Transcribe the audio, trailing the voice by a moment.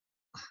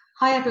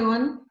Hi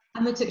everyone,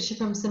 I'm Atuksha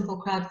from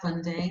Simple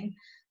Crowdfunding,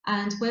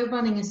 and we're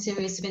running a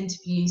series of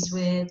interviews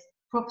with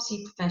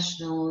property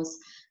professionals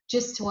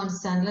just to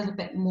understand a little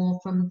bit more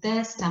from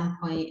their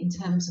standpoint in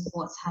terms of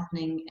what's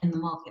happening in the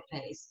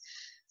marketplace.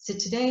 So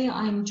today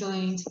I'm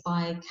joined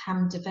by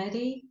Kam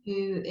Dovedi,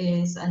 who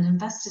is an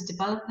investor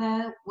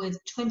developer with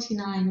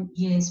 29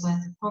 years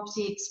worth of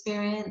property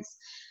experience,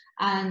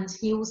 and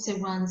he also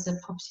runs a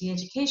property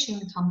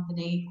education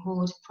company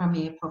called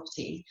Premier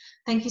Property.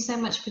 Thank you so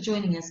much for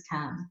joining us,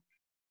 Kam.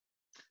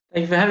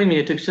 Thank you for having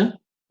me, Atuksha.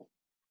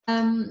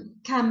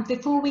 Kam,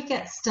 before we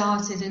get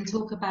started and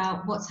talk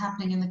about what's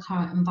happening in the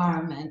current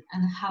environment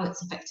and how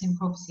it's affecting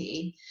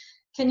property,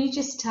 can you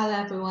just tell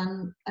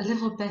everyone a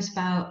little bit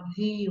about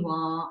who you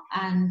are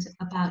and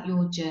about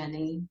your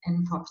journey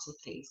in property,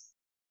 please?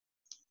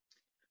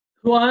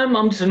 Who I am?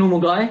 I'm just a normal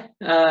guy,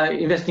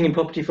 investing in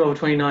property for over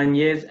 29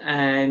 years.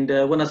 And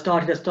when I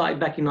started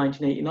back in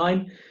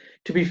 1989.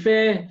 To be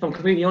fair, if I'm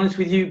completely honest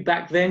with you,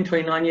 back then,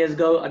 29 years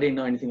ago, I didn't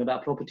know anything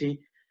about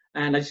property.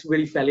 And I just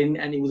really fell in,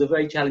 and it was a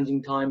very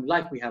challenging time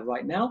like we have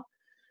right now.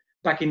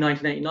 Back in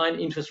 1989,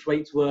 interest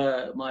rates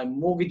were, my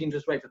mortgage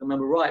interest rate, if I can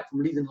remember right, from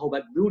Leeds and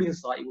Holbeck building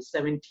site, it was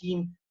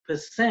 17%.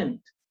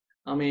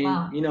 I mean,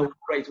 Wow. you know what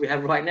rates we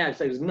have right now,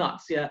 so it was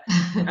nuts, yeah.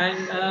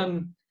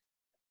 And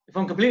if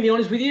I'm completely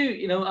honest with you,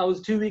 you know, I was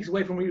 2 weeks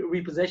away from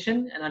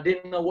repossession, and I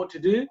didn't know what to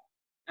do.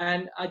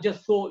 And I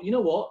just thought, you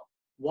know what,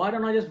 why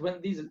don't I just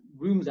rent these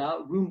rooms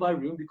out room by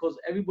room, because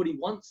everybody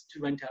wants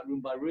to rent out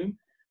room by room.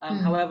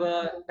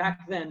 However,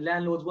 back then,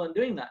 landlords weren't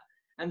doing that.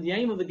 And the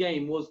aim of the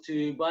game was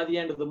to, by the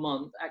end of the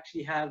month,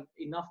 actually have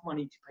enough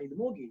money to pay the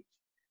mortgage.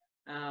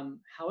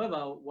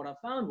 However, what I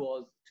found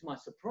was, to my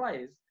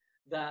surprise,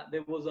 that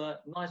there was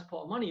a nice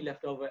pot of money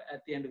left over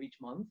at the end of each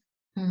month.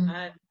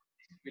 And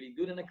it's really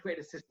good. And I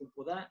created a system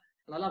for that.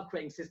 And I love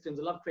creating systems.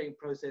 I love creating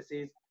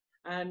processes.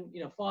 And,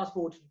 you know, fast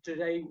forward to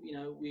today, you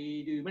know,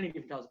 we do many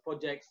different types of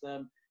projects,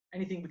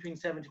 anything between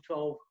 7 to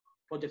 12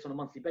 projects on a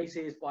monthly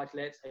basis,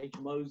 buy-to-lets,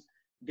 HMOs,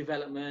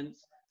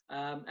 developments,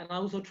 and I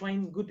also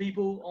train good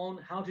people on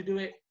how to do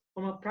it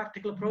from a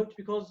practical approach,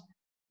 because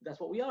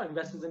that's what we are,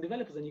 investors and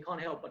developers, and you can't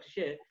help but to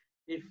share.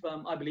 If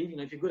I believe, you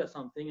know, if you're good at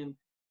something and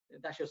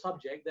that's your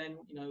subject, then,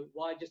 you know,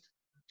 why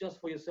just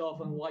for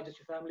yourself, and why just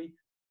your family?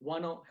 Why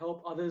not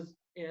help others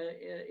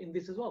in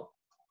this as well?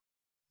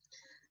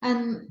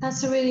 And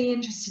that's a really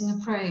interesting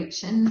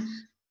approach. And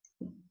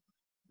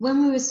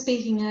when we were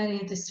speaking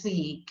earlier this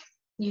week,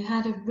 you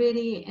had a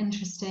really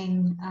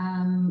interesting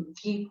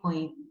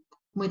viewpoint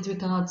with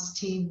regards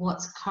to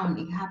what's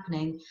currently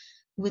happening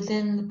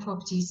within the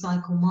property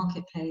cycle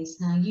marketplace.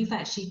 Now, you've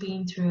actually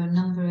been through a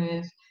number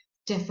of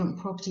different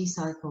property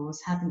cycles,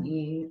 haven't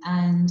you?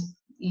 And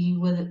you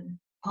were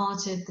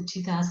part of the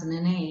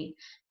 2008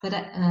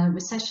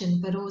 recession,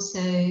 but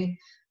also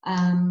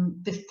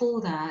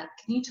before that.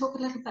 Can you talk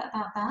a little bit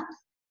about that?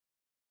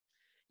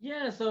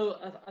 Yeah,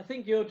 so I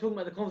think you're talking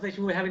about the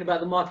conversation we're having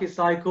about the market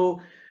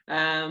cycle,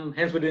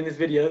 hence we're doing this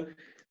video.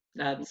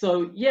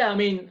 So yeah, I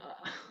mean,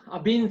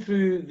 I've been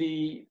through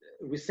the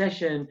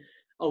recession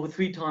over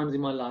 3 times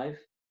in my life.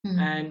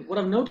 And what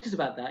I've noticed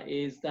about that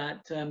is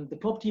that the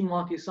property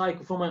market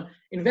cycle, from an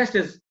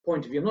investor's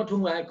point of view, I'm not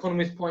talking about an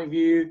economist's point of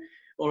view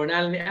or an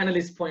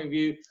analyst's point of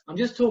view, I'm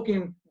just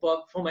talking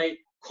about from a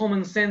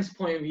common sense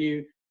point of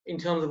view in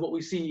terms of what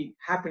we see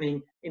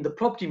happening in the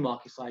property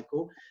market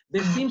cycle.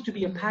 There seems to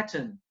be a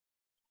pattern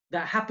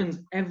that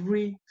happens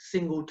every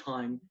single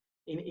time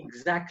in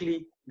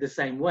exactly the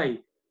same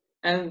way.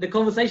 And the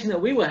conversation that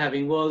we were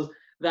having was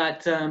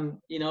that,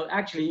 you know,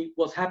 actually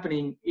what's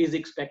happening is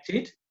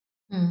expected.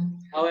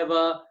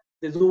 However,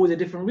 there's always a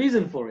different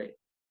reason for it.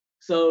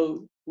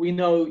 So we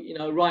know, you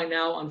know, right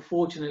now,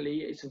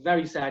 unfortunately, it's a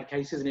very sad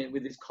case, isn't it,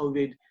 with this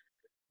COVID,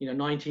 you know,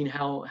 19,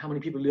 how many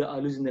people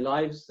are losing their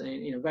lives,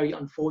 and, you know, very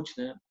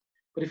unfortunate.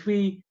 But if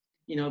we,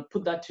 you know,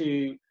 put that to,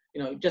 you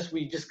know,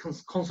 we just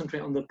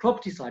concentrate on the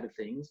property side of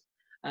things,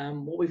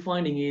 what we're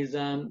finding is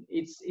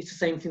it's the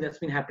same thing that's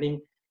been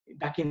happening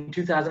back in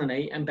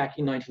 2008 and back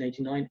in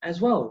 1989 as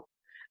well.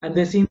 And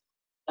there seems,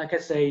 like I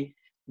say,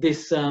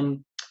 this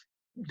pattern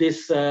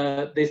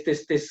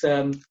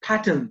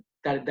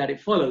that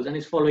it follows, and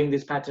it's following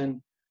this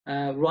pattern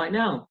right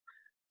now.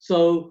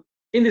 So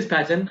in this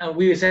pattern,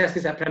 we assess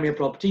this at Premier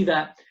Property,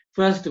 that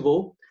first of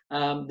all,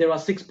 there are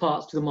 6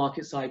 parts to the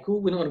market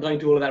cycle. We're not going to go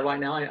into all of that right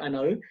now, I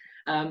know.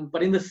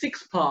 But in the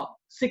sixth part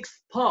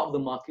of the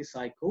market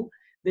cycle,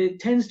 there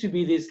tends to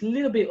be this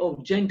little bit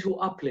of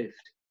gentle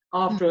uplift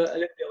after a little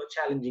bit of a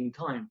challenging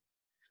time.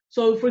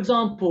 So, for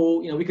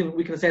example, you know, we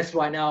can assess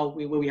right now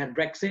where we had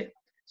Brexit.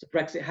 So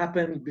Brexit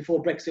happened.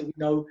 Before Brexit, we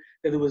know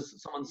that there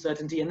was some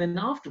uncertainty, and then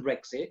after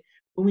Brexit,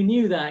 when we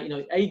knew that, you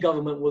know, a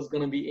government was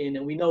going to be in,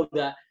 and we know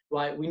that,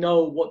 right, we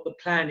know what the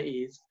plan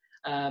is,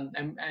 and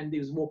it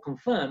was more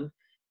confirmed.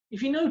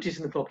 If you notice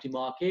in the property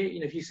market,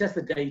 you know, if you assess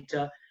the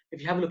data, if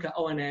you have a look at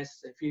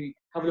ONS, if you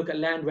have a look at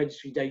land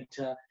registry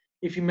data,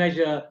 if you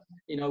measure,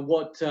 you know,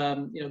 what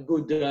you know,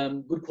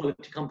 good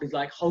quality companies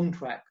like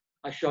HomeTrack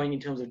are showing in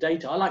terms of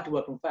data. I like to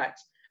work on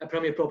facts. At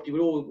Premier Property,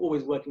 we're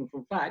always working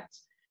from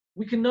facts.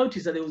 we can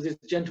notice that there was this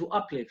gentle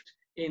uplift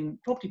in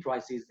property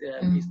prices.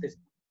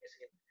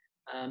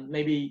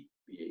 Maybe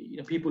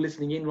people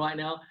listening in right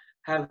now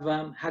have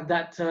had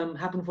that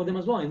happen for them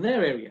as well in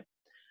their area.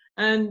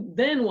 And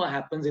then what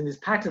happens in this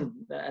pattern,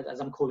 as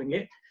I'm calling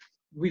it,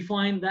 we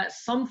find that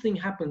something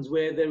happens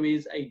where there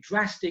is a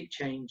drastic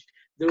change.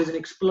 There is an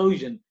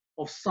explosion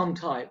of some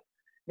type.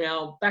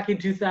 Now, back in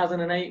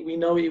 2008, we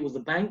know it was the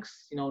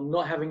banks,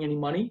 not having any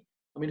money.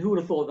 I mean, who would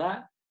have thought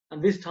that?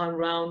 And this time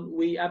around,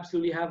 we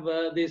absolutely have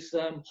this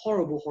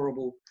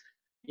horrible,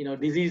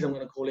 disease, I'm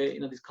going to call it,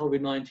 this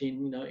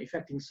COVID-19,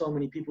 affecting so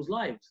many people's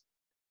lives.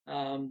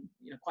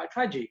 Quite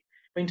tragic.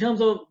 But in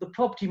terms of the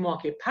property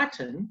market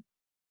pattern,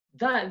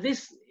 that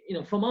this,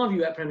 from our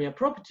view at Premier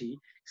Property,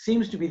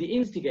 seems to be the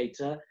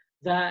instigator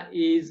that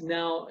is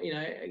now,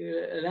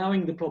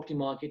 allowing the property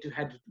market to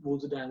head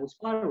towards a downward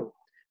spiral,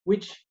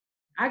 which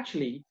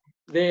actually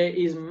there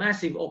is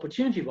massive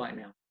opportunity right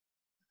now.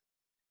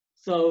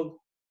 So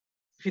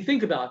if you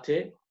think about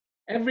it,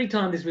 every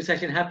time this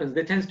recession happens,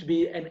 there tends to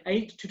be an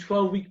 8 to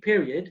 12 week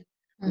period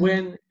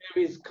when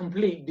there is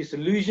complete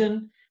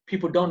disillusion.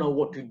 People don't know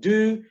what to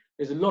do.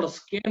 There's a lot of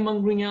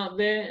scaremongering out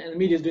there, and the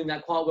media is doing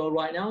that quite well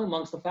right now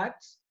amongst the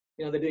facts.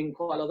 They're doing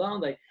quite a lot,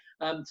 aren't they?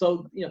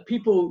 So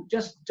people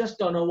just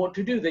don't know what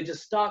to do. They're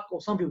just stuck,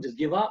 or some people just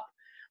give up.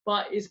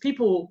 But it's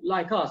people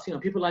like us,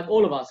 people like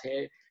all of us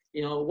here,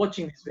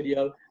 watching this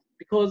video,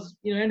 because at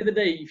the end of the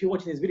day, if you're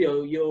watching this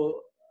video,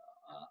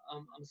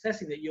 I'm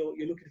assessing that you're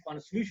looking to find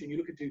a solution. You're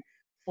looking to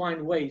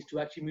find ways to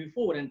actually move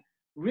forward. And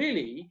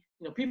really,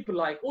 people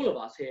like all of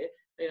us here,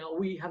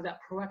 we have that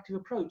proactive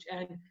approach.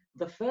 And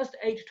the first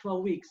 8 to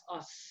 12 weeks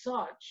are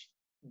such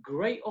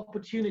great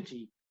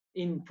opportunity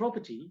in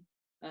property,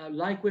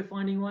 like we're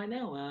finding right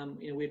now.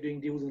 We're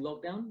doing deals in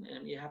lockdown,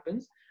 and it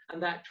happens.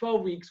 And that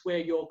 12 weeks where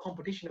your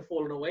competition have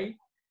fallen away,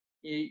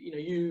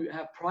 you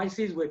have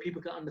prices where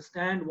people can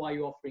understand why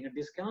you're offering a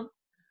discount.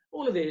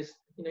 All of this,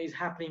 is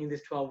happening in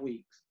this 12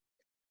 weeks.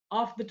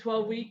 After the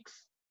 12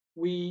 weeks,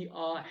 we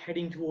are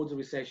heading towards a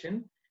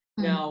recession.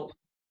 Now,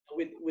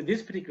 with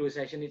this particular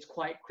recession, it's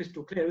quite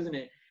crystal clear, isn't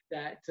it,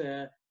 that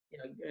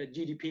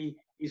GDP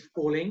is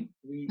falling.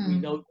 We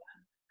know that.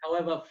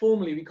 However,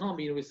 formally, we can't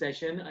be in a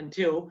recession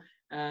until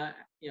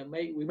we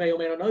may or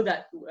may not know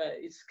that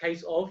it's a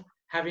case of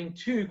having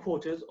 2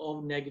 quarters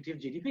of negative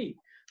GDP,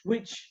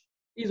 which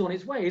is on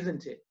its way,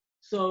 isn't it?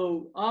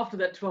 So after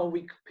that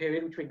 12-week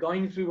period, which we're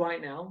going through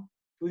right now,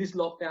 through this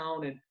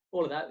lockdown and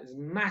all of that, is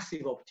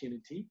massive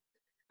opportunity.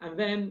 And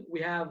then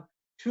we have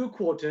 2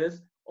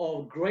 quarters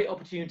of great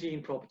opportunity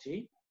in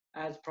property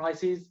as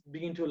prices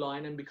begin to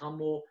align and become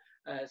more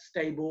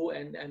stable,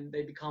 and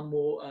they become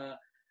more,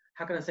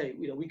 how can I say,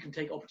 we can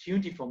take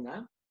opportunity from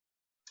that.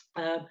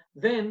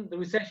 Then the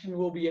recession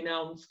will be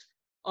announced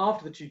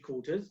after the 2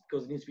 quarters,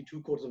 because it needs to be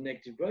 2 quarters of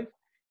negative growth.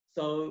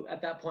 So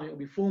at that point, it will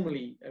be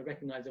formally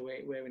recognized that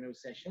we're in a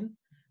recession.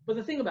 But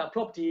the thing about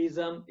property is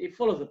it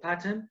follows the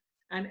pattern,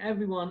 and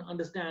everyone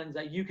understands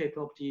that UK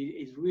property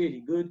is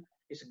really good.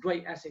 It's a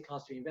great asset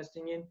class to be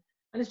investing in.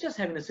 And it's just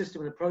having a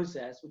system and a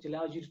process which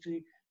allows you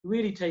to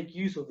really take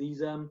use of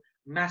these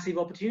massive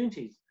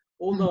opportunities.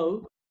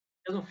 Although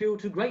it doesn't feel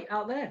too great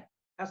out there.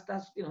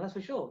 That's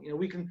for sure.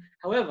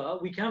 However,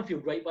 we can feel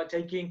great by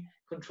taking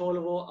control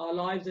of our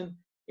lives, and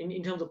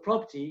in terms of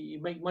property,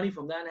 you make money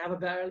from that and have a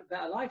better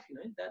life.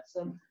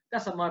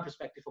 That's my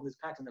perspective from this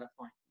pattern that I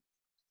find.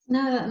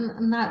 No,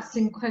 and that's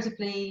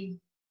incredibly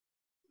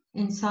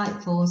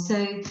insightful.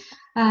 So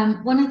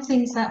one of the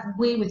things that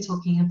we were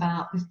talking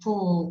about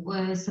before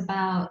was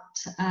about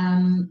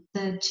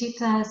the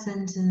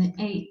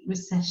 2008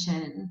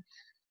 recession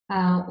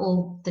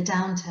or the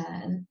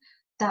downturn.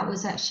 That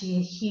was actually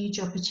a huge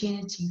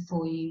opportunity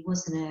for you,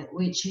 wasn't it?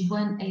 Which you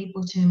weren't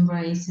able to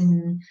embrace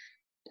in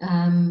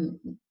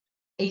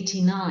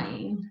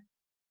 89,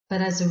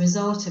 but as a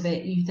result of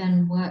it, you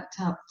then worked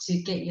up to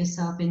get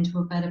yourself into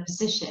a better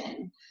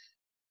position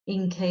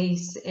in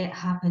case it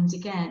happened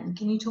again.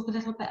 Can you talk a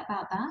little bit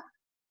about that?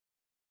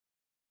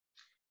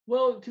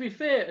 Well, to be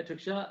fair,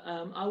 Atuksha,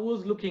 I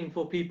was looking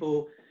for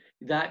people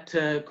that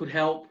could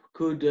help,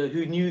 who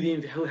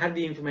had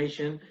the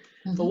information.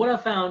 But what I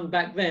found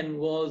back then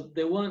was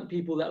there weren't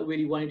people that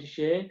really wanted to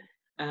share.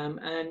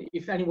 And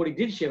if anybody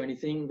did share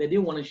anything, they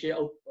didn't want to share,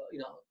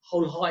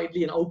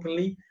 wholeheartedly and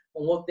openly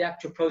on what the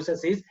actual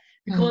process is.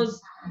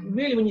 Because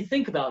really, when you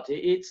think about it,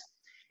 it's,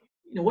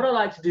 what I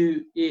like to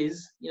do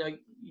is,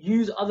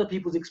 use other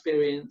people's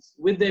experience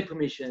with their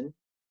permission,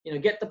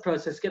 get the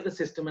process, get the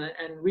system, and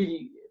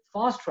really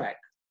fast track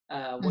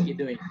what you're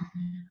doing.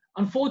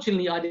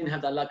 Unfortunately, I didn't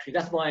have that luxury.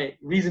 That's my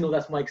reason, or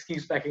that's my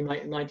excuse back in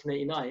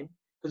 1989.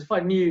 Because if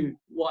I knew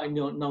what I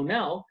know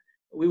now,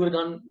 we would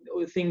have done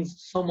things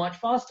so much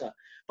faster.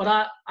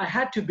 But I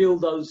had to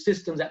build those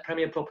systems at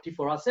Premier Property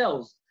for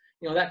ourselves.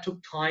 That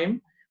took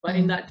time. But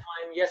in that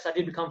time, yes, I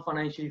did become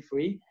financially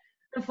free.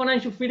 And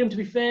financial freedom, to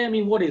be fair,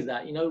 what is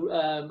that?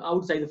 I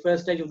would say the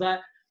first stage of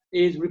that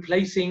is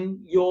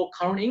replacing your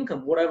current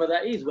income, whatever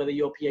that is, whether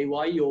you're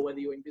PAYE or whether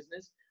you're in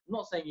business. I'm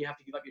not saying you have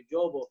to give up your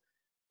job or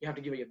you have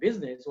to give up your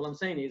business. All I'm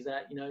saying is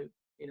that,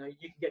 you know, you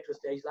can get to a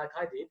stage like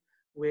I did,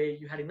 where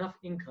you had enough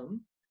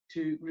income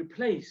to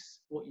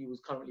replace what you was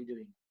currently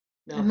doing.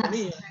 Now, And for that's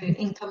me, through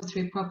income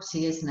through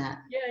property, isn't it?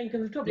 yeah,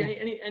 income is property,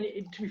 Yeah.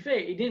 and to be fair,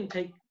 it didn't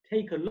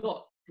take a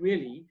lot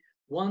really.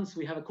 Once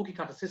we have a cookie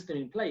cutter system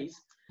in place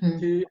Mm.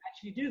 to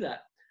actually do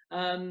that.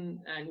 And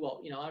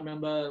well, you know, I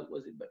remember,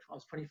 I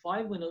was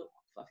 25 when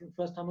I think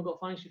the first time I got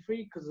financially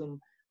free, because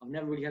I've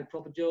never really had a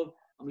proper job.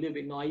 I'm a little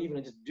bit naive and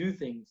I just do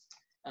things.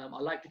 I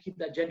like to keep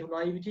that gentle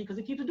naivety because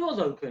it keeps the doors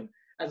open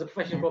as a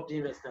professional property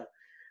investor.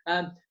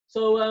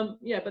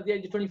 Yeah, but at the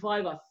age of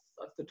 25, at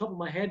the top of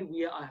my head,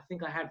 I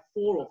think I had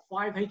 4 or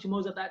 5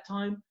 HMOs at that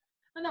time,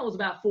 and that was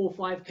about 4 or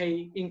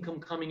 5K income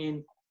coming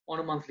in on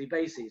a monthly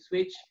basis,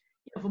 which,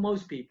 you know, for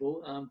most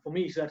people, for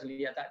me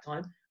certainly at that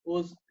time,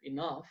 was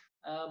enough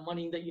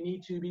money that you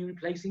need to be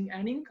replacing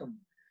an income.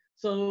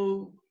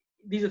 So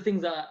these are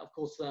things that, of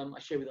course, I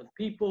share with other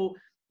people,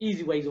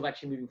 easy ways of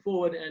actually moving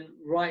forward. And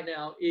right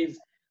now is,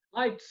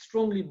 I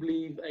strongly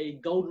believe, a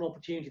golden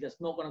opportunity that's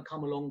not going to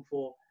come along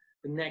for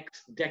the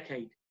next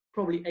decade,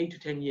 probably 8 to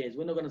 10 years.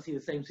 We're not going to see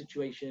the same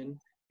situation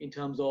in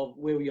terms of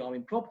where we are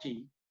in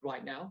property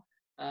right now.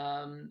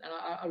 And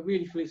I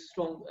really feel it's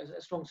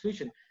a strong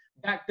solution.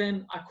 Back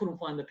then, I couldn't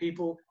find the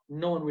people.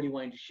 No one really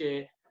wanted to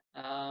share.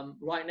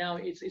 Right now,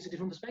 it's a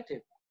different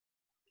perspective.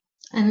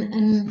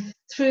 And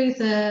through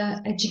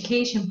the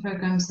education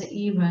programs that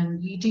you run,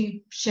 you do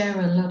share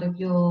a lot of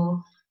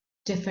your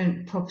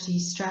different property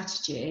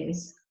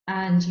strategies,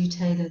 and you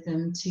tailor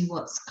them to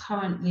what's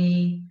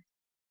currently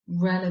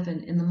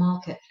relevant in the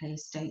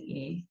marketplace, don't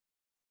you?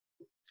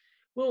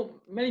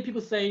 Well, many people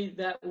say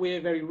that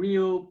we're very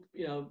real.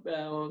 You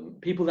know,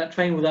 people that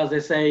train with us, they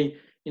say,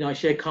 you know, I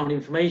share current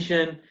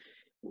information.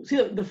 See,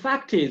 the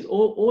fact is,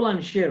 all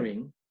I'm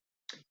sharing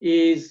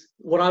is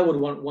what I would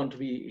want to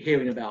be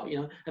hearing about, you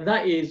know, and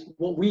that is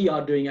what we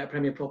are doing at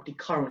Premier Property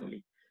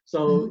currently.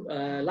 So,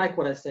 like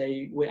what I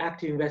say, we're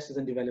active investors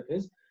and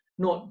developers,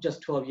 not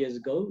just 12 years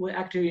ago. We're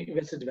active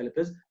investors and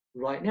developers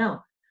right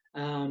now.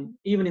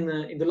 Even in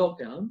the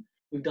lockdown,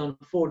 we've done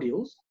 4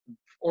 deals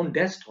on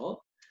desktop,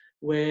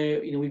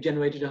 where, you know, we've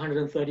generated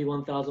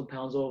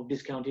 £131,000 of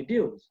discounted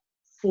deals.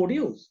 4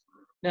 deals.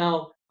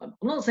 Now, I'm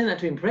not saying that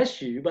to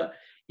impress you, but,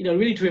 you know,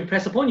 really to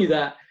impress upon you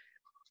that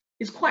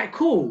it's quite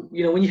cool,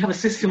 you know, when you have a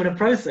system and a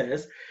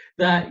process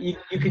that you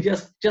can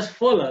just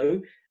follow,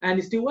 and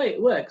it's the way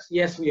it works.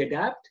 Yes, we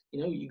adapt,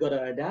 you know, you got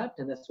to adapt,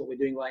 and that's what we're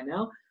doing right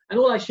now. And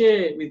all I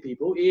share with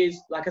people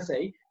is, like I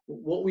say,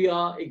 what we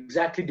are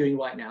exactly doing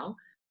right now.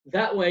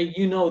 That way,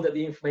 you know that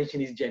the information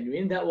is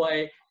genuine. That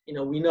way, you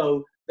know, we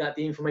know that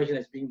the information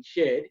that's being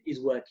shared is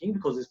working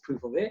because there's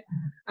proof of it.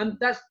 And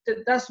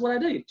that's what I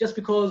do. Just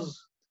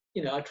because,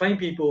 you know, I train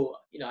people,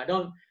 you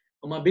know,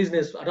 on my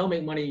business, I don't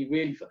make money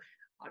really.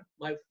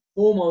 My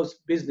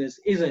foremost business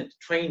isn't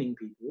training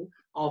people.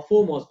 Our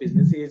foremost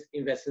business is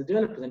investors and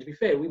developers. And to be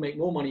fair, we make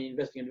more money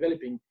investing and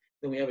developing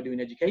than we ever do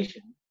in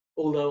education.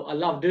 Although I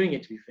love doing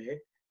it, to be fair,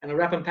 and I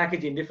wrap and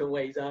package it in different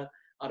ways.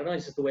 I don't know,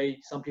 it's just the way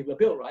some people are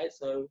built, right?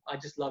 So I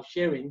just love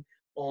sharing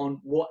on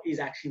what is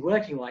actually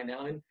working right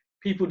now. And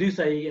people do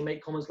say and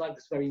make comments like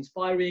this, very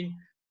inspiring.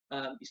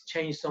 It's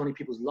changed so many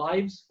people's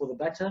lives for the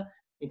better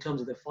in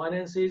terms of their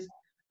finances.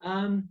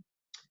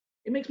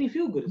 It makes me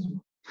feel good as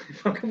well,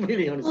 if I'm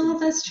completely honest. Well,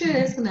 that's true,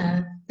 isn't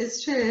it?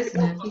 It's true,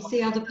 isn't it? If you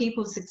see other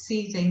people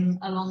succeeding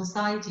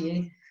alongside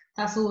you,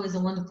 that's always a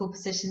wonderful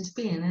position to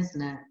be in,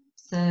 isn't it?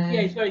 So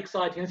yeah, it's very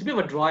exciting. It's a bit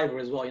of a driver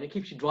as well. You know, it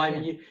keeps you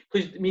driving you,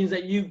 because it means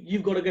that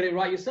you've got to get it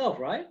right yourself,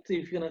 right? So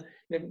if you're gonna,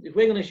 if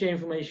we're gonna share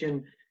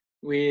information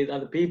with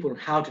other people on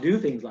how to do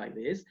things like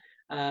this,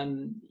 you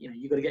know,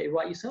 you've got to get it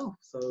right yourself.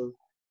 So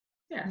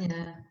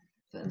yeah,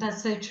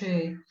 that's so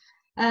true.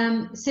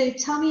 So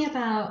tell me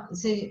about,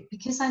 so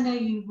because I know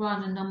you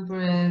run a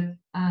number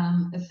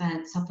of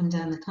events up and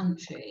down the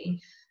country,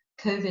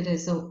 COVID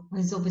has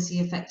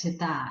obviously affected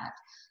that.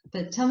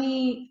 But tell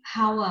me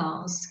how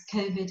else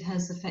COVID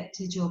has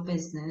affected your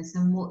business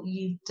and what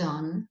you've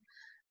done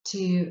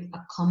to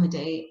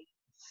accommodate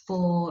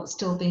for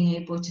still being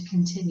able to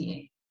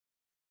continue.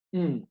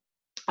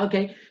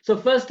 Okay, so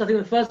first, I think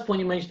the first point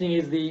you're mentioning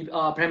is the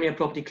Premier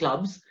Property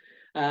Clubs,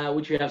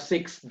 which we have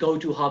 6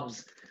 go-to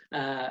hubs.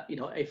 You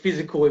know, a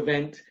physical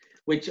event,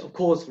 which of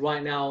course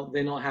right now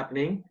they're not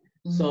happening.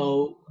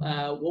 So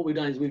what we've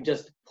done is we've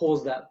just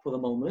paused that for the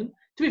moment.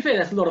 To be fair,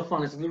 that's a lot of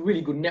fun. It's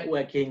really good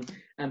networking,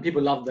 and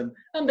people love them.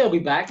 And they'll be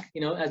back,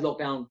 you know, as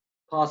lockdown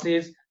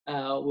passes.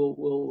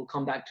 We'll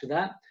come back to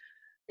that.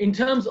 In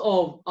terms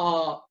of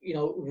our, you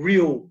know,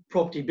 real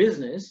property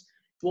business,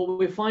 what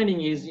we're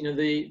finding is, you know,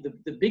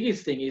 the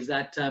biggest thing is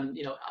that,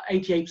 you know,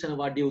 88% of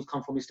our deals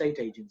come from estate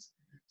agents.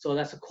 So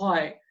that's a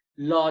quite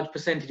large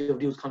percentage of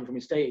deals coming from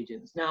estate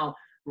agents. Now,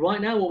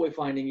 right now, what we're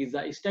finding is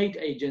that estate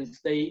agents,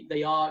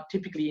 they are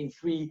typically in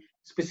 3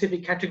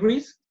 specific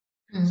categories.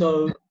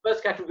 So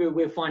first category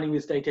we're finding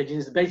with estate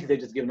agents is basically they've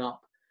just given up.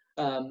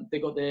 They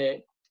got their,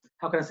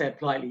 how can I say it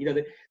politely? You know,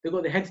 they've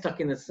got their head stuck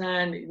in the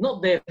sand. It's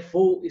not their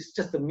fault. It's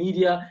just the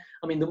media.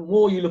 I mean, the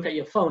more you look at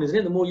your phone, isn't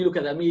it? The more you look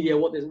at the media,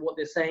 what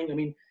they're saying. I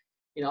mean,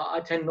 I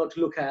tend not to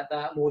look at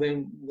that more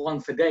than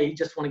once a day.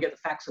 Just want to get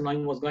the facts and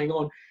knowing what's going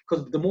on,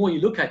 because the more you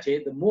look at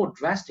it, the more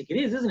drastic it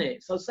is, isn't it?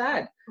 It's so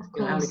sad. Of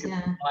How many course, people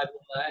yeah. died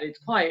from that. It's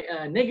quite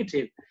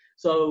negative.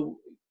 So,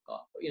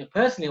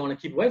 personally, I want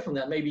to keep away from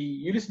that. Maybe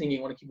you listening,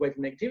 you want to keep away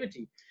from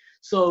negativity.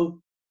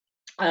 So,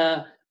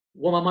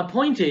 well, my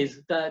point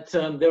is that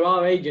there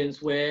are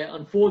agents where,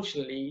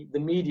 unfortunately, the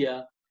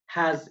media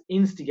has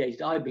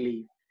instigated, I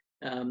believe,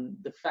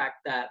 the fact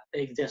that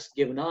they've just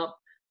given up.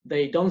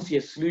 They don't see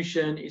a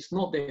solution. It's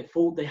not their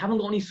fault. They haven't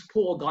got any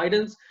support or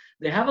guidance.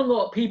 They haven't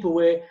got people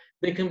where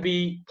they can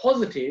be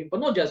positive, but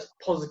not just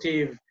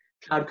positive,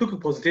 cloud cuckoo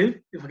positive,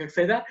 if I can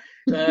say that,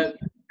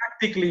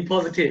 practically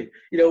positive,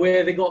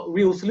 where they got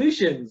real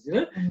solutions,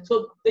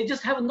 So they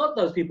just haven't got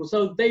those people.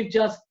 So they've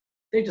just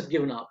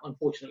given up,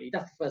 unfortunately.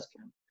 That's the first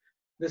camp.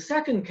 The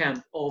second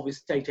camp of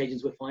estate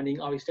agents we're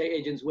finding are estate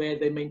agents where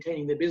they're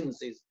maintaining their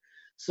businesses.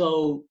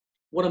 So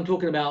what I'm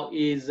talking about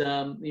is,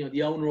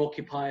 the owner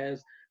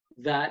occupiers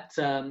that,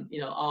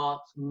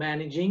 are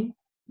managing.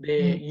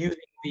 They're using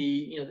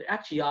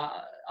actually,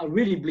 I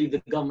really believe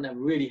the government have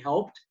really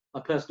helped.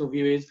 My personal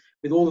view is,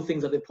 with all the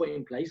things that they put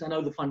in place. I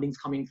know the funding's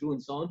coming through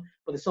and so on,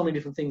 but there's so many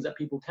different things that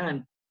people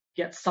can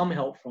get some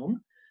help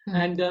from.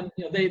 And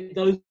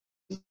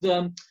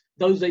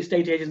those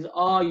estate agents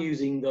are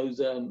using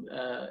those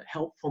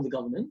help from the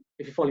government,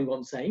 if you're following what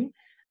I'm saying.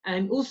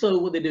 And also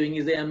what they're doing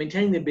is they are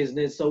maintaining their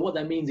business. So what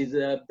that means is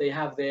they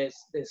have their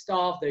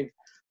staff, they've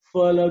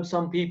furloughed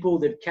some people,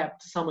 they've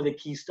kept some of the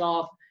key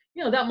staff.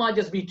 That might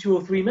just be 2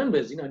 or 3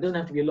 members. It doesn't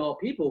have to be a lot of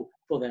people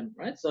for them,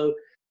 right? So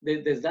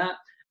there's that.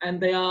 And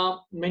they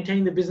are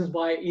maintaining the business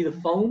by either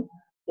phone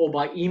or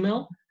by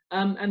email.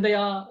 And they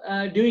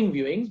are doing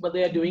viewings, but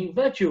they are doing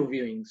virtual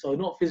viewings, so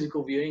not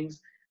physical viewings.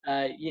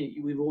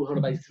 We've all heard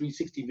about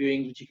 360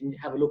 viewings, which you can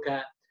have a look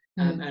at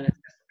and assess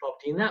the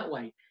property in that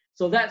way.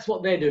 So that's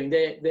what they're doing.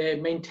 They're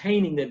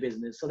maintaining their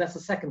business. So that's the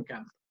second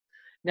camp.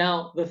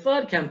 Now, the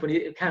third camp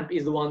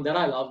is the one that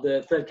I love,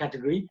 the third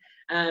category.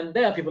 And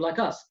they are people like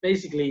us.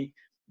 Basically,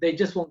 they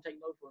just won't take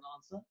no for an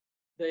answer.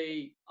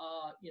 They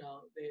are,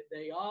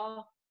 they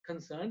are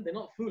concerned. They're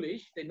not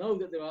foolish. They know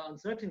that there are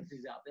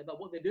uncertainties out there. But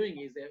what they're doing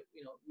is that,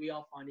 we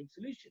are finding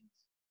solutions.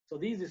 So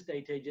these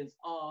estate agents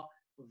are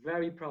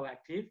very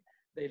proactive.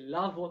 They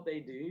love what they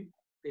do.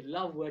 They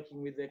love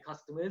working with their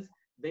customers.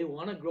 They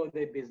want to grow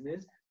their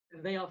business,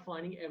 and they are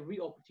finding every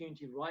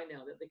opportunity right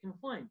now that they can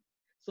find.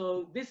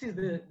 So this is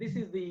the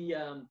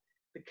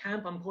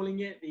camp, I'm calling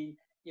it, the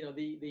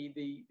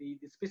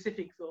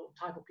specific sort of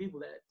type of people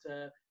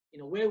that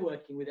we're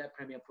working with at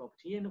Premier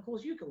Property, and of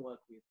course you can work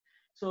with.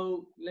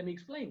 So let me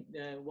explain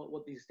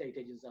what these estate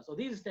agents are. So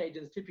these estate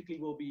agents typically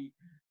will be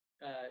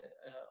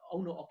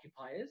owner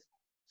occupiers.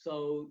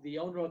 So the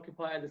owner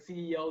occupier, the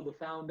CEO, the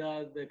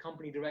founder, the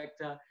company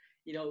director,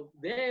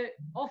 their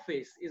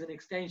office is an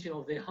extension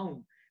of their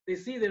home. They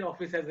see their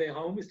office as their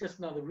home. It's just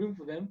another room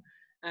for them.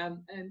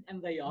 And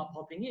they are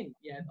popping in.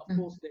 Yeah, of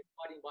course, they're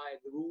abiding by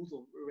the rules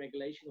or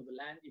regulation of the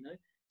land,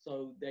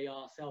 So they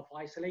are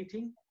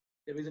self-isolating.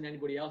 There isn't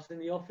anybody else in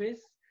the office.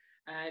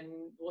 And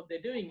what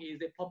they're doing is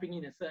they're popping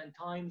in at certain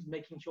times,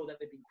 making sure that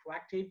they're being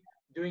proactive,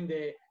 doing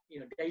their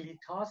daily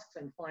tasks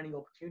and finding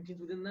opportunities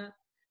within that.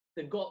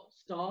 They've got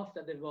staff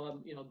that they've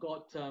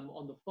got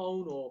on the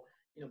phone or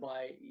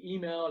by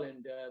email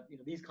and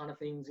these kind of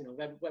things,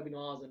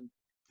 webinars and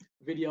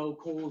video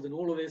calls and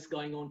all of this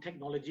going on.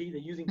 Technology, they're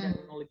using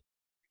technology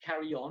to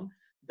carry on.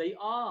 They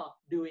are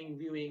doing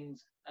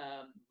viewings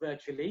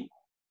virtually.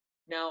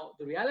 Now,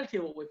 the reality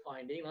of what we're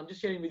finding, and I'm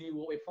just sharing with you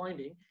what we're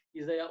finding,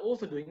 is they are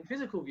also doing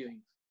physical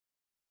viewings.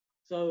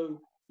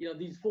 So,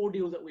 these 4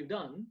 deals that we've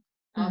done,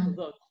 out of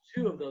those,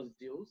 2 of those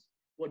deals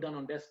were done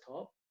on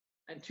desktop,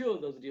 and 2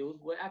 of those deals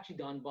were actually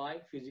done by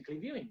physically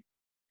viewing.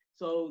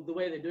 So the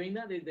way they're doing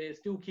that, they're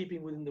still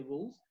keeping within the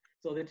rules.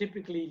 So they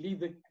typically leave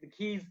the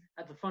keys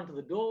at the front of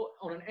the door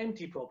on an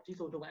empty property.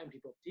 So we're talking about empty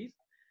properties.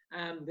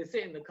 They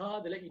sit in the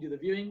car, they let you do the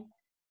viewing,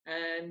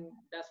 and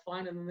that's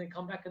fine. And then they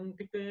come back and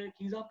pick the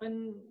keys up,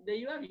 and there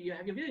you have it. You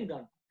have your viewing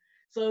done.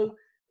 So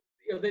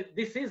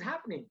this is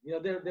happening.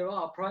 There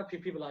are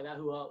proactive people like that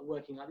who are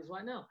working like this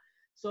right now.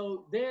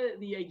 So they're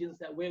the agents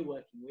that we're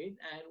working with,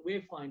 and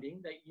we're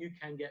finding that you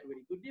can get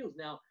really good deals.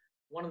 Now,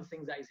 one of the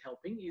things that is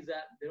helping is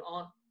that there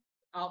aren't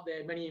out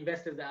there many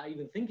investors that are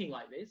even thinking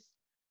like this.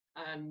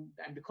 And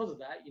because of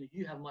that,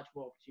 you have much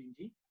more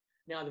opportunity.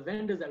 Now, the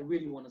vendors that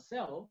really want to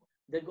sell,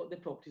 they've got their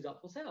properties up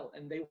for sale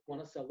and they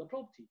want to sell the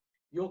property.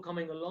 You're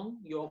coming along,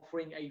 you're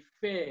offering a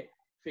fair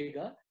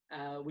figure,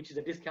 which is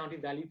a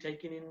discounted value,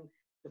 taking in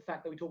the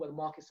fact that we talk about the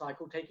market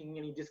cycle, taking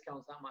any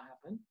discounts that might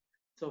happen.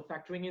 So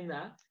factoring in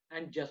that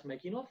and just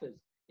making offers.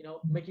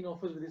 Making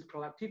offers with these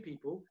proactive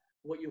people,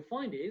 what you'll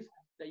find is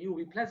that you'll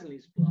be pleasantly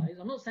surprised.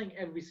 I'm not saying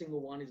every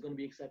single one is going to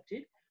be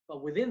accepted,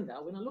 but within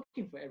that, we're not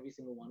looking for every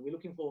single one. We're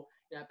looking for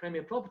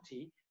Premier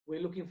Property.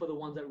 We're looking for the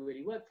ones that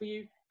really work for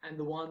you, and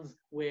the ones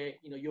where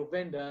your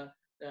vendor,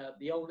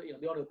 the owner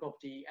of the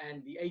property,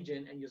 and the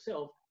agent and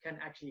yourself can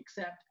actually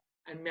accept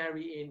and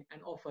marry in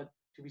and offer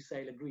to be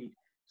sale agreed.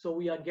 So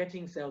we are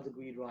getting sales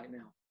agreed right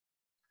now.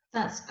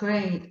 That's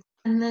great.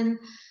 And then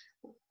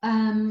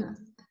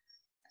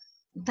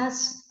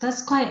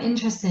that's quite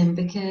interesting,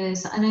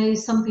 because I know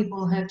some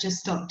people have just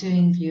stopped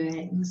doing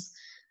viewings.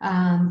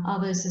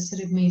 Others are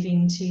sort of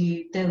moving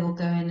to, they will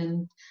go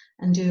in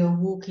and do a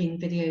walking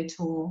video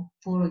tour,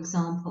 for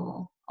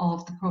example,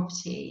 of the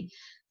property.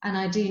 And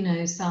I do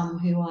know some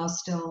who are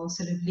still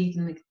sort of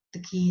leaving the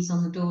keys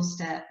on the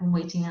doorstep and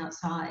waiting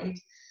outside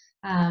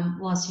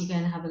whilst you go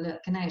and have a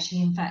look. And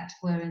actually, in fact,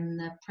 we're in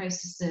the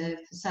process of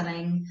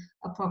selling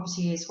a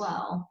property as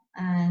well,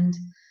 and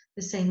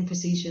the same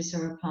procedures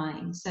are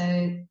applying.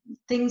 So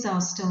things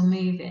are still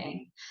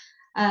moving.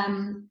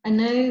 I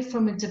know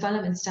from a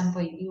development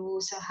standpoint, you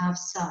also have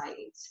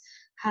sites.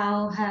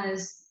 How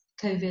has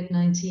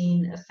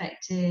COVID-19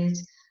 affected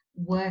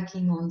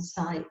working on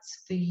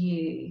sites for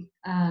you?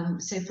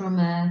 So from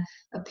a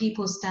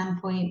people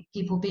standpoint,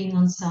 people being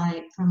on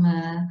site, from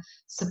a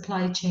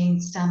supply chain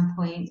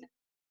standpoint,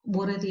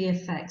 what are the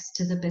effects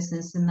to the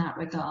business in that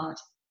regard?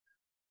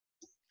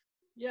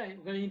 Yeah,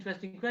 very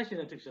interesting question,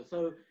 Atuksha.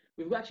 So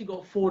we've actually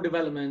got four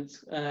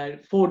developments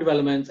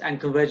and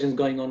conversions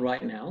going on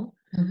right now,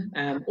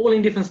 all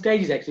in different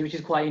stages actually, which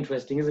is quite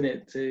interesting, isn't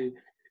it, to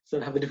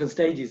sort of have the different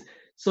stages.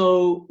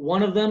 So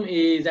one of them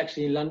is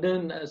actually in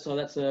London, so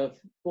that's a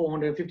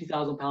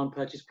 £450,000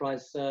 purchase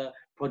price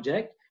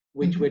project,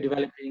 which we're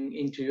developing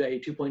into a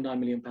 £2.9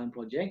 million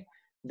project.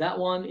 That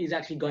one is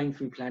actually going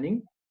through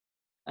planning.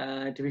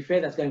 To be fair,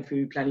 that's going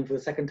through planning for the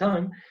second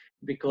time,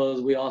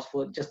 because we asked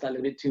for just a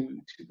little bit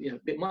a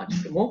bit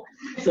more.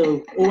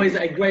 So always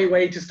a great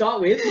way to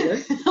start with.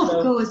 Of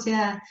course,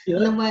 yeah.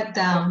 And then work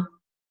down.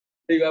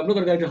 I'm not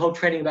going to go into a whole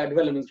training about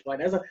developments right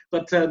now,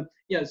 but so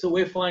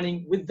we're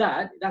finding with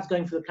that's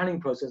going through the planning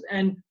process.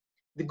 And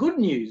the good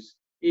news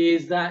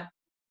is that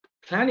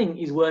planning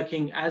is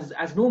working as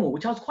normal,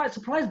 which I was quite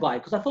surprised by,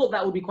 because I thought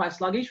that would be quite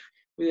sluggish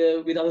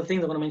with other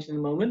things I'm going to mention in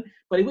a moment.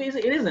 But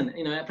it isn't.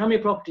 At Premier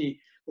Property,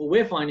 what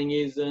we're finding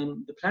is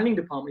the planning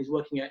department is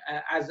working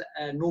as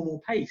a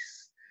normal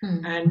pace,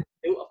 and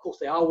of course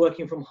they are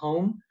working from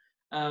home,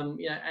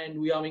 and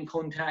we are in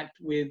contact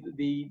with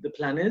the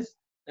planners.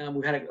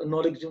 We've had an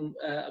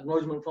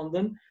acknowledgement from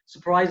them,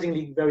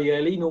 surprisingly very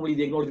early. Normally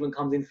the acknowledgement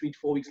comes in 3 to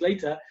 4 weeks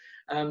later,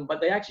 but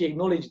they actually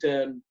acknowledged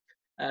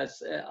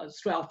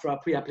straight after our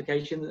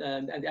pre-application,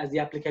 and as the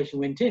application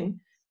went in,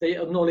 they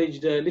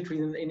acknowledged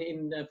literally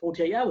in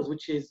 48 hours,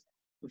 which is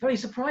very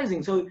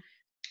surprising. So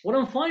what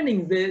I'm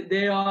finding,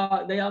 they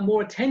are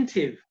more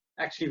attentive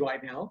actually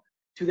right now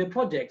to their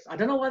projects. I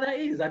don't know why that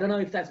is. I don't know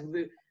if that's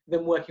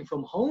them working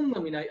from home. I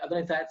mean, I don't know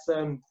if that's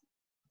them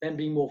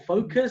being more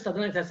focused. I don't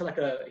know if that's like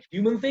a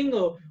human thing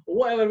or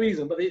whatever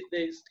reason, but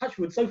there's touch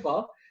wood so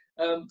far.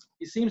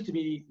 It seems to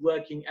be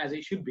working as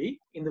it should be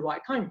in the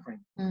right time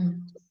frame.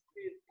 So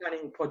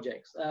planning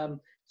projects. So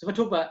if I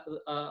talk about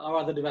our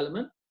other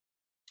development,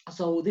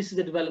 so this is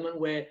a development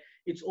where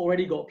it's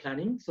already got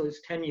planning. So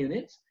it's 10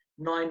 units.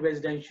 9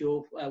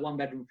 residential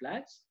 1-bedroom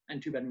flats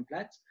and 2-bedroom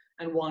flats,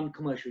 and 1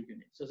 commercial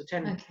unit. So it's a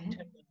 10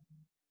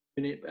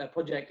 unit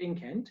project in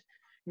Kent.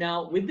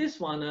 Now with this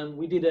one,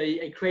 we did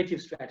a creative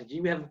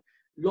strategy. We have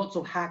lots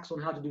of hacks on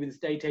how to do with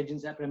estate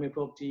agents at Premier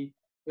Property.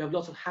 We have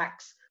lots of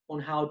hacks on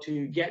how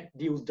to get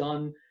deals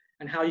done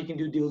and how you can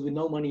do deals with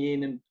no money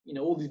in, and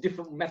all these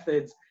different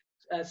methods,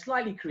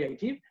 slightly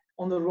creative,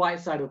 on the right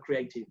side of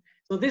creative.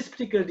 So this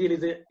particular deal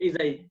is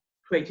a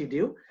creative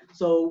deal.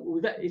 So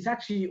it's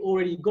actually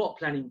already got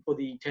planning for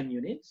the 10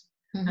 units,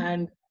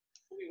 and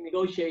what we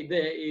negotiate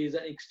there is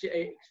an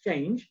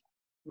exchange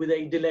with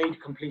a delayed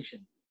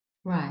completion.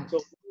 Right. So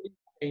we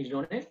exchanged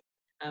on it,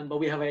 but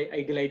we have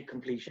a delayed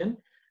completion.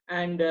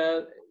 And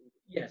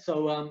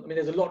so I mean,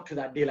 there's a lot to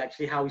that deal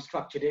actually, how we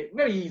structured it.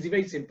 Very easy,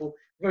 very simple,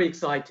 very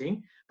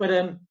exciting.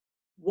 But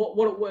what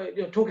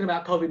we're talking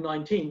about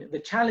COVID-19, the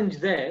challenge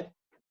there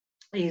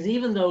is,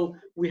 even though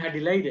we had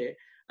delayed it,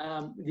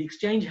 the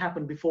exchange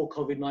happened before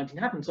COVID-19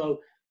 happened. So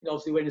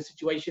obviously we're in a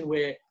situation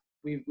where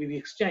we've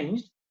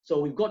exchanged, so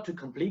we've got to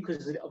complete,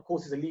 because of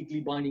course it's a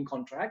legally binding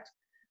contract.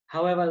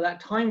 However, that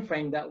time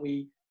frame that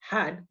we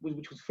had,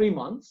 which was 3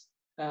 months,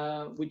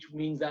 which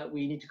means that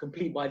we need to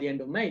complete by the end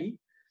of May,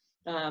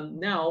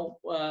 now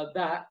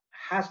that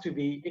has to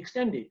be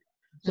extended.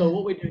 So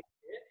what we're doing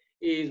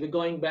here is we're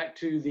going back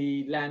to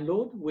the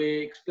landlord,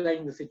 we're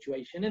explaining the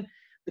situation. And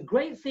the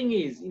great thing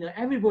is,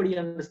 everybody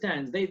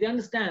understands. They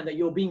understand that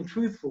you're being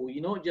truthful.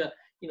 You're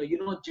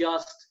not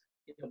just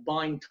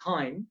buying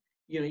time.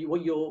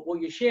 What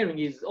you're sharing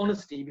is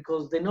honesty,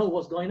 because they know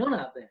what's going on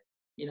out there.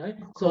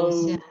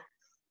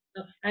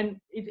 And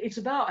it's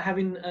about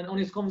having an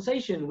honest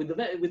conversation with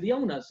the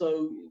owner.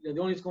 So the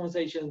honest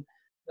conversation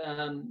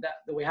that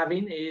we're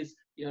having is,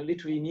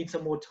 literally need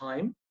some more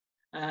time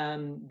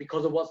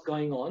because of what's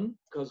going on,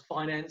 because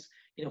finance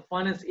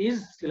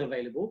is still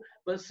available,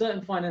 but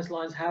certain finance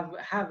lines have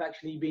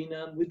actually been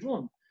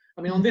withdrawn.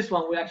 I mean, on this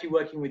one, we're actually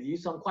working with you,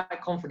 so I'm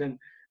quite confident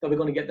that we're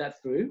going to get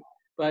that through.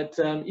 But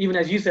even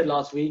as you said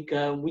last week,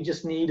 we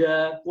just need,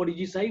 what did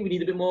you say? We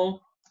need a bit more?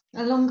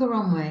 A longer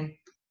runway.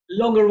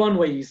 Longer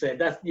runway, you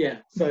said.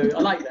 So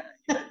I like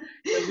that.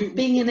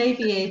 Being an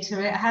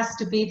aviator, it has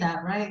to be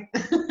that, right?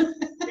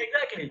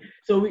 Exactly.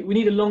 So we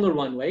need a longer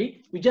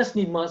runway. We just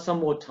need some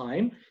more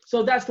time.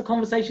 So that's the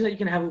conversation that you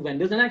can have with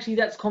vendors. And actually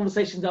that's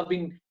conversations I've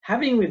been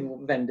having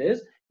with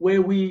vendors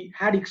where we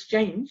had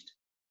exchanged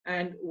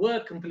and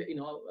were complete, you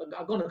know,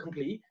 are going to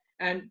complete,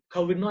 and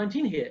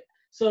COVID-19 hit.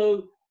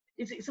 So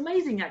it's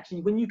amazing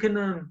actually when you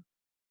can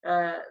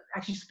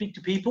actually speak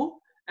to people,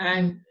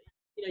 and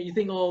you know, you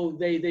think, oh,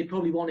 they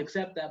probably won't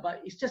accept that,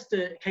 but it's just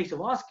a case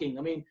of asking.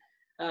 I mean,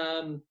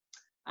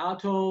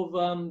 out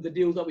of the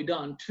deals that we've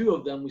done, 2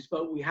 of them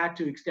we had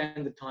to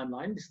extend the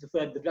timeline. This is the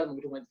third development,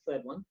 we're talking about the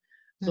third one.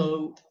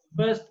 So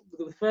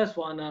the first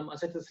one, I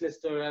said to the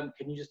solicitor,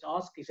 can you just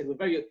ask? He said,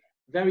 we're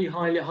very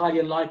highly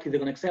unlikely they're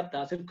going to accept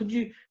that. I said, could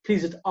you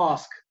please just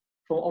ask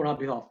on our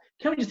behalf?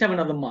 Can we just have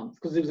another month?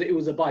 Because it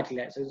was a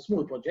buy-to-let, so it's a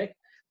small project.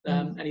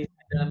 And he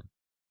said,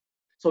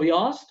 so we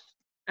asked,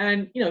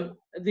 and you know,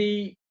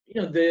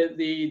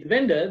 the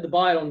vendor, the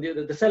buyer on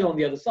the seller on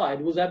the other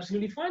side was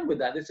absolutely fine with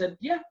that. They said,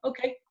 yeah,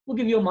 okay, we'll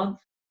give you a month.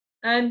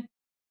 And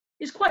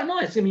it's quite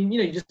nice. I mean, you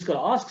know, you just got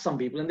to ask some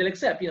people and they'll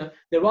accept. You know,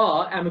 there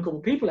are amicable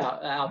people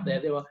out there.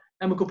 There are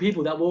amicable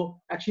people that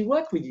will actually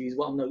work with you, is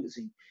what I'm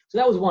noticing. So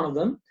that was one of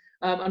them.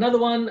 Another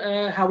one,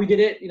 how we did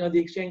it, you know, the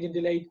exchange and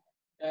delayed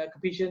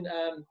completion,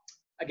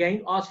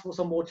 again, asked for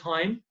some more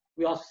time.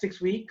 We asked for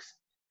 6 weeks,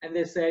 and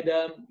they said,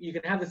 you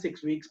can have the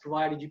 6 weeks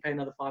provided you pay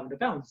another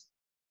 £500.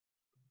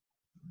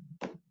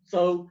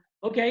 So,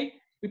 okay,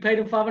 we paid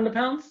them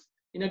 £500,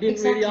 you know,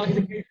 didn't really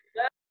argue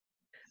that.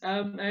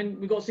 And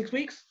we got 6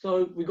 weeks,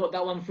 so we got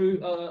that one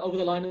through over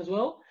the line as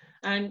well.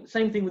 And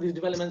same thing with these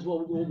developments.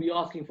 What we'll be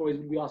asking for is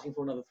we'll be asking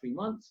for another 3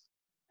 months,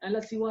 and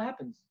let's see what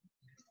happens.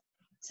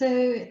 So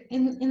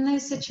in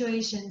those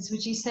situations,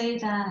 would you say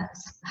that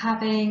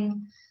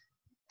having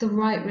the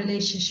right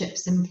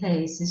relationships in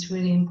place is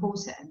really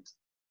important,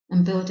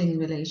 and building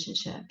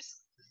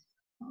relationships?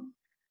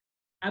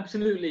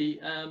 Absolutely.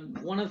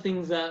 One of the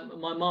things that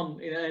my mum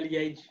in an early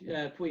age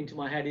put into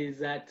my head is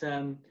that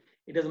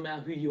it doesn't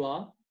matter who you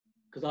are,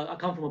 because I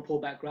come from a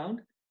poor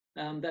background,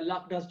 that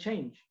luck does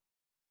change.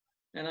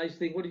 And I just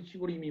think, what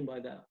do you mean by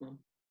that, Mum?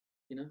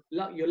 You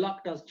know, your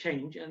luck does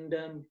change, and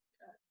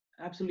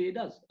absolutely it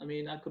does. I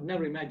mean, I could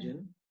never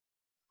imagine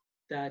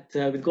that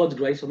with God's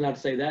grace, I'm allowed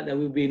to say that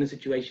we'll be in a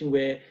situation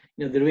where,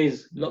 you know, there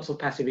is lots of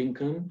passive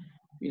income,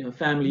 you know,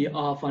 family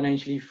are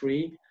financially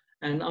free,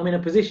 and I'm in a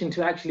position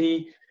to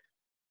actually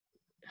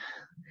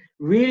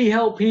really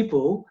help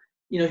people,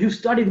 you know, who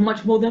studied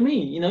much more than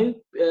me, you know,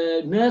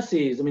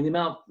 nurses. I mean, the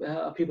amount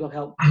of people I've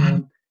helped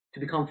to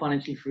become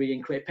financially free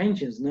and create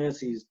pensions,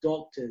 nurses,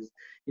 doctors,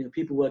 you know,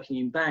 people working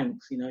in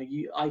banks, you know,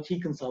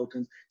 IT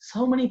consultants,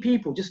 so many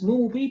people, just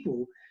normal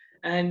people.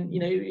 And, you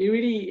know, it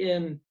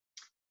really,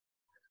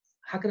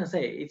 how can I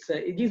say it?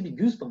 It gives me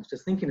goosebumps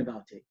just thinking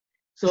about it.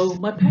 So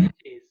my point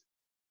is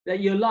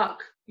that your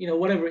luck, you know,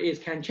 whatever it is,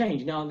 can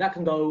change. Now, that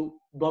can go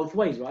both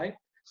ways, right?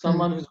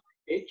 Someone who's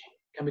rich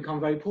can become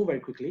very poor very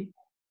quickly.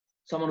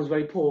 Someone who's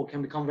very poor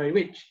can become very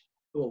rich.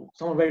 Well,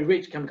 someone very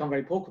rich can become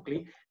very poor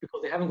quickly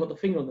because they haven't got the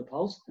finger on the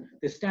pulse.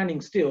 They're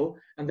standing still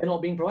and they're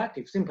not being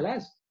proactive. Simple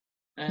as.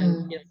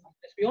 And you know,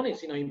 let's be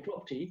honest, you know, in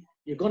property,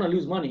 you're going to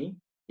lose money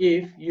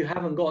if you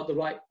haven't got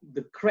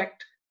the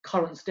correct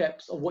current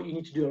steps of what you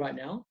need to do right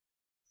now.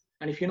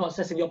 And if you're not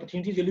assessing the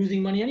opportunities, you're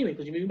losing money anyway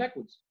because you're moving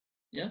backwards.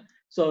 Yeah.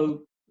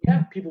 So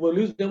yeah, people will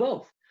lose their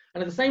wealth.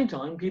 And at the same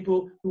time,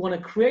 people who want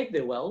to create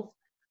their wealth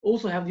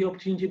also have the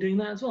opportunity of doing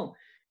that as well.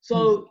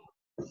 So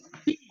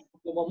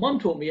what Mum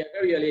taught me at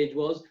a very early age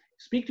was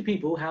speak to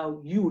people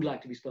how you would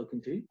like to be spoken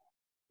to,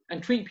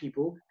 and treat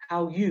people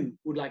how you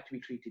would like to be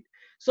treated.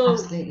 So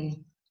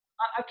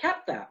I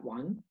kept that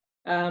one,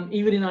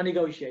 even in our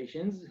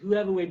negotiations,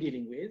 whoever we're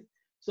dealing with.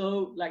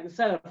 So like the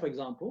seller, for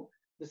example,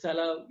 the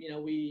seller, you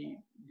know, we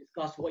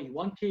discussed what he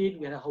wanted.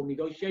 We had a whole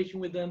negotiation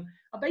with them.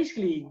 I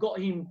basically got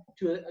him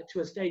to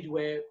a stage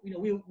where, you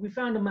know, we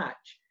found a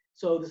match.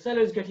 So the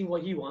seller is getting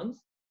what he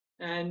wants,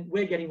 and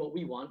we're getting what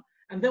we want.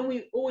 And then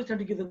we always tend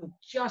to give them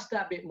just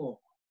that bit more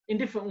in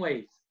different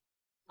ways.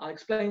 I'll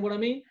explain what I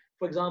mean.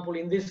 For example,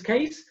 in this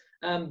case,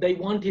 they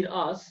wanted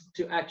us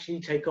to actually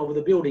take over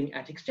the building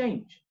at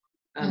exchange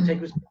and take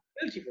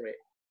responsibility for it.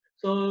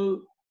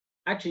 So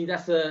actually,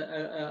 that's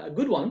a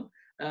good one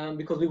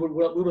because we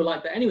would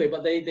like that anyway,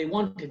 but they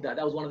wanted that.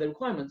 That was one of the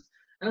requirements.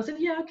 And I said,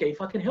 yeah, okay, if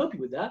I can help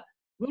you with that,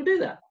 we'll do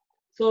that.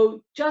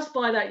 So just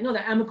by that, you know,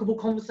 that amicable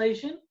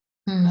conversation,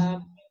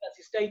 whether that's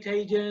estate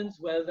agents,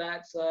 whether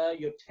that's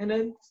your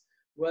tenants,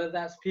 whether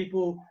that's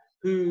people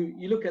who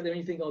you look at them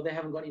and you think, oh, they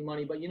haven't got any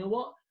money, but you know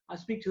what? I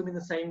speak to them in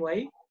the same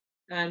way.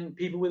 And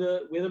people with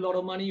a lot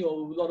of money or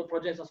a lot of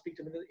projects, I speak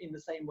to them in the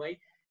same way.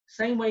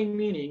 Same way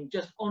meaning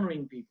just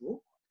honoring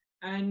people.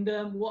 And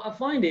what I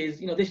find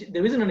is, you know,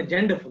 there isn't an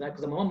agenda for that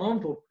because my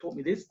mom taught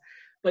me this.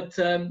 But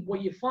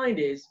what you find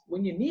is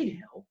when you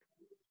need help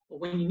or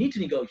when you need to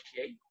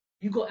negotiate,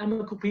 you've got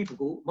amicable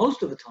people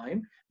most of the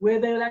time where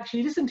they'll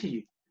actually listen to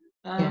you.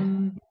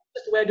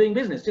 Just the way of doing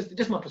business,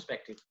 just my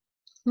perspective.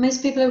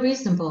 Most people are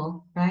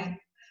reasonable, right?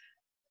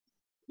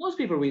 Most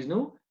people are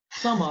reasonable.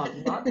 Some are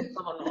not,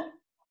 some are not.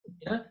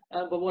 You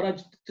know? But what I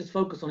just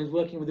focus on is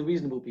working with the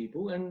reasonable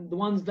people, and the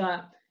ones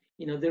that,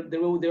 you know,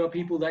 there are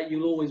people that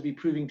you'll always be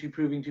proving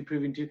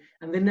to,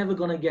 and they're never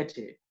going to get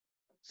it.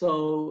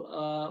 So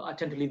I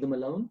tend to leave them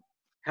alone,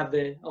 have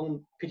their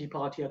own pity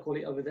party, I call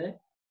it, over there,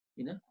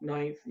 you know,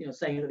 knowing, you know,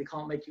 saying that they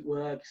can't make it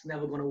work, it's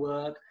never going to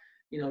work,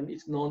 you know,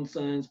 it's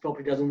nonsense,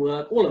 property doesn't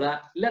work, all of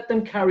that. Let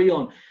them carry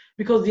on,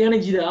 because the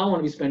energy that I want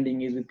to be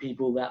spending is with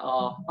people that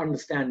are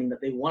understanding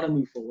that they want to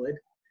move forward,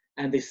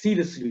 and they see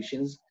the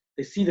solutions,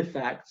 they see the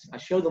facts. I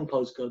show them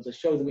postcodes, I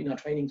show them in our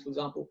trainings, for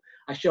example,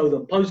 I show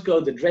them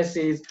postcodes,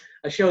 addresses,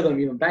 I show them,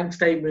 you know, bank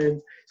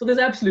statements. So there's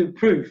absolute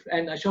proof,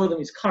 and I show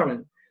them it's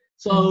current.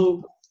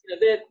 So you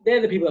know,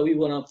 they're the people that we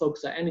want to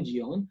focus our energy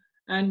on,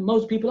 and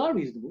most people are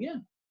reasonable. Yeah.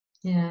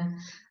 Yeah,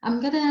 I'm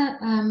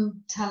gonna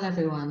tell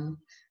everyone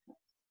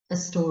a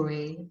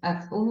story.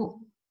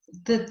 One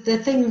of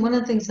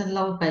the things I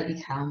love about you,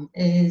 Kam,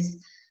 is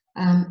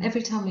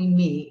every time we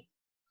meet,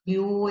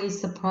 you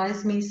always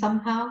surprise me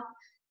somehow,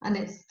 and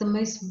it's the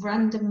most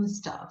random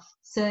stuff.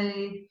 So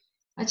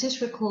I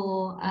just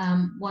recall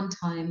one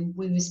time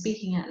we were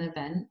speaking at an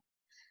event,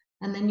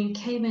 and then you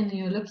came in and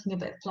you were looking a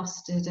bit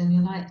flustered, and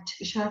you're like,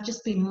 "Atuksha, I've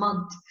just been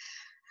mugged."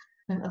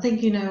 I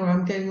think you know where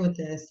I'm going with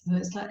this. And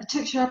it's like,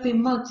 Atuksha, I've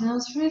been mugged. And I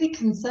was really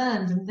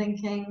concerned and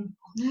thinking,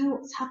 oh no,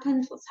 what's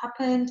happened? What's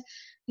happened?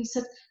 He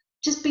said,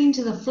 just been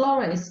to the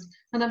florist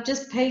and I've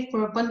just paid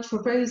for a bunch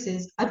of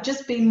roses. I've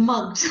just been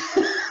mugged.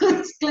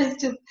 It's close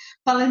to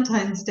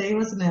Valentine's Day,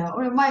 wasn't it?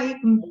 Or it might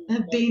even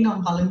have been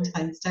on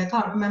Valentine's Day. I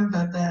can't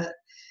remember, but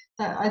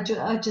that I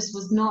just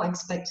was not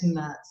expecting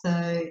that. So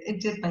it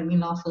did make me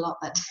laugh a lot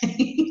that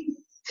day.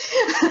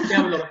 We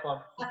have a lot of fun.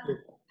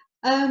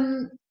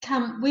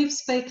 Kam, we've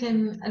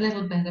spoken a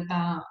little bit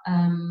about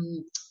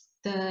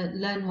the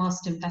Learn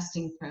Whilst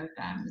Investing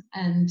program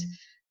and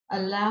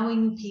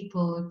allowing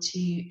people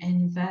to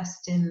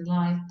invest in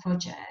live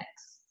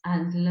projects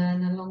and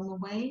learn along the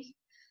way.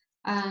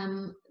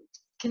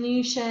 Can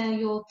you share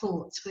your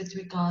thoughts with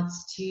regards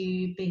to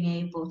being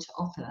able to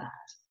offer that?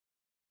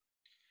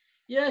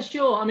 Yeah,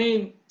 sure. I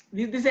mean,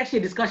 this is actually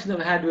a discussion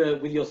I've had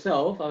with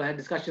yourself. I've had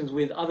discussions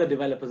with other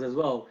developers as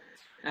well.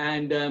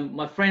 And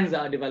my friends that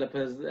are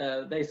developers,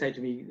 they say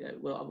to me,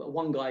 well,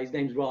 one guy, his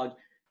name's Raj,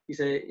 he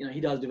said, you know, he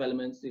does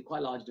developments,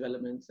 quite large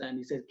developments, and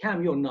he said,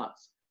 Kam, you're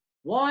nuts.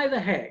 Why the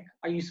heck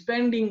are you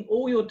spending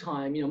all your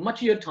time, you know,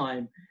 much of your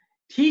time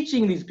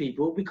teaching these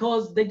people,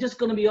 because they're just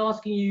going to be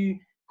asking you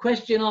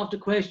question after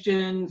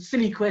question,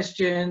 silly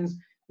questions,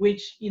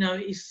 which, you know,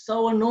 is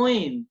so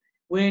annoying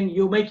when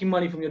you're making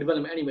money from your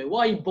development anyway.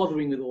 Why are you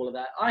bothering with all of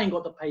that? I ain't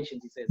got the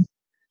patience, he says.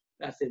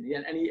 That's it.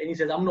 Yeah. And he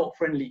says, I'm not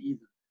friendly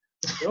either.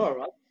 All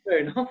right, fair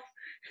enough.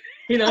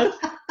 You know,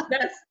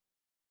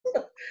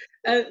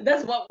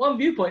 that's one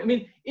viewpoint. I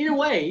mean, in a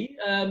way,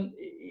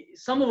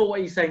 some of what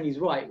he's saying is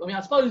right. I mean,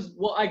 I suppose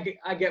what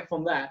I get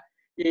from that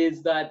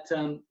is that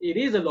it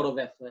is a lot of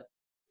effort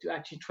to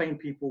actually train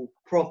people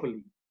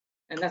properly,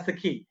 and that's the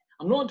key.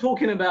 I'm not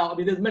talking about. I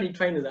mean, there's many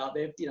trainers out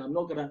there. You know, I'm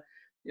not gonna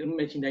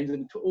mention names.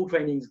 All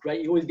training is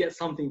great. You always get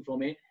something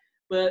from it,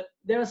 but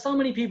there are so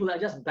many people that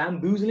are just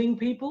bamboozling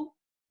people.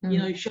 You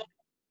know,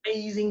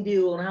 amazing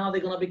deal on how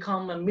they're going to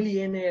become a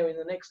millionaire in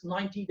the next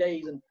 90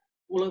 days and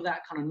all of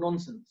that kind of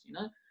nonsense, you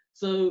know.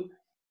 So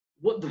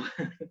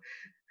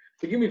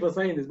forgive me for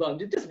saying this, but I'm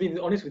just being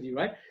honest with you,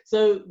 right?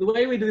 So the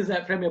way we do this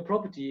at Premier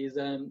Property is,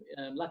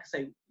 like I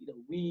say, you know,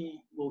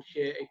 we will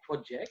share a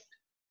project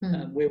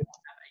where we have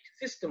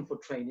a system for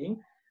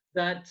training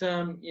that,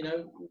 you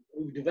know,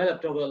 we've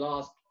developed over the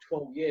last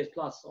 12 years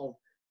plus of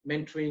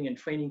mentoring and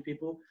training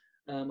people.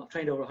 I've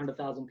trained over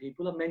 100,000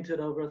 people. I've mentored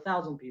over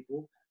 1,000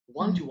 people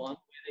one-to-one,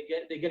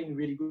 where they're getting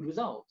really good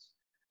results.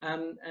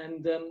 And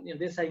you know,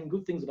 they're saying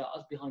good things about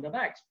us behind our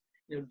backs.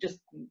 You know, just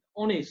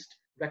honest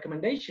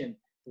recommendation.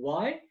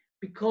 Why?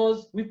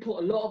 Because we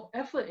put a lot of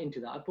effort into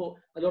that. I put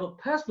a lot of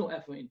personal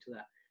effort into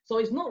that. So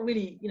it's not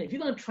really, you know, if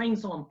you're going to train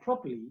someone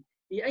properly,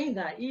 it ain't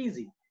that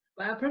easy.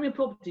 But at Premier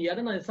Property, I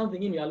don't know, there's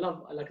something in me. I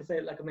love, like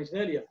I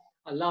mentioned earlier,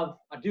 I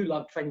do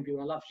love training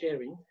people. I love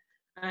sharing.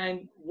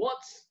 And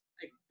what's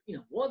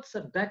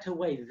a better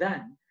way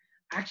than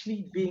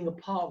actually being a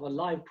part of a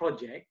live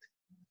project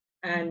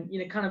and, you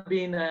know, kind of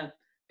being a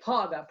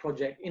part of that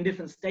project in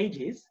different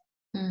stages,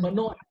 but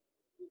not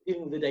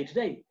dealing with the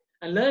day-to-day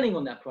and learning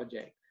on that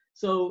project.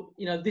 So,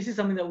 you know, this is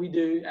something that we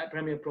do at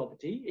Premier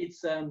Property.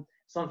 It's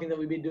something that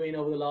we've been doing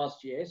over the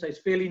last year, so it's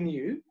fairly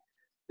new,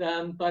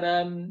 but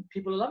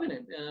people are loving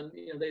it.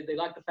 You know, they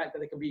like the fact that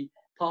they can be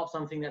part of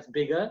something that's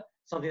bigger,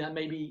 something that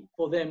maybe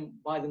for them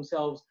by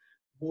themselves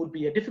would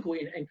be a difficult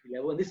entry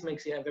level, and this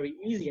makes it a very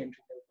easy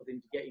entry level for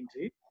them to get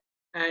into.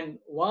 And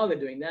while they're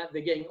doing that,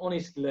 they're getting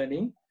honest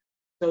learning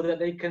so that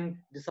they can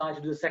decide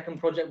to do a second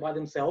project by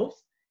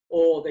themselves,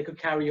 or they could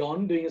carry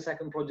on doing a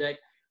second project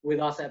with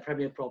us at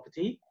Premier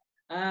Property.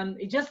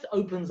 It just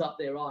opens up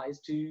their eyes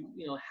to,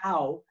 you know,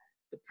 how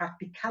the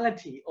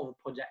practicality of a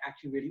project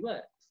actually really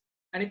works.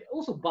 And it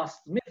also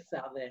busts myths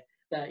out there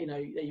that, you know,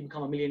 you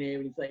become a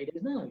millionaire in 30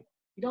 days. No,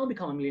 you don't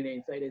become a millionaire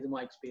in 30 days, in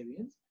my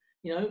experience.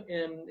 You know,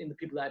 in the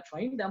people that I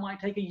train, that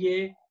might take a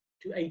year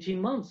to 18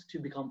 months to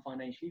become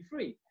financially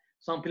free.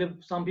 Some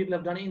people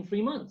have done it in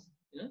 3 months.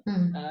 You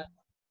know,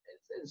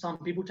 some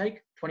people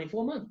take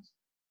 24 months,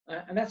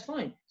 and that's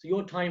fine. So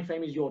your time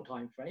frame is your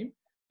time frame.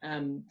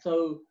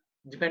 So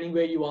depending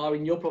where you are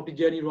in your property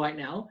journey right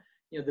now,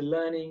 the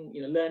learning,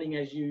 learning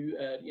as you,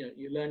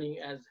 you're learning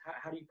as,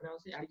 how do you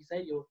pronounce it? How do you say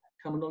it? Your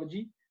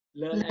terminology?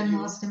 Learn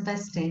whilst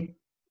investing,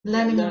 yeah,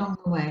 learning along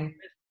the way.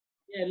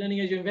 Yeah, learning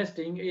as you're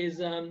investing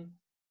is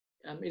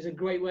a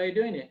great way of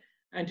doing it.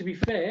 And to be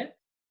fair,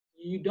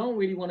 you don't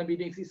really want to be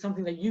doing, it's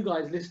something that you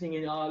guys listening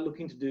in are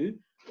looking to do,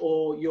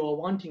 or you're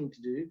wanting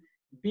to do.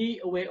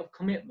 Be aware of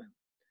commitment.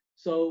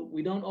 So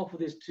we don't offer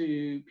this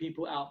to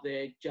people out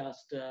there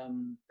just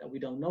that we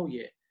don't know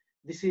yet.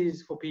 This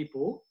is for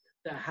people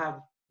that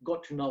have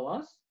got to know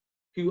us,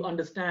 who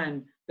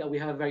understand that we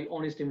have a very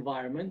honest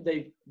environment.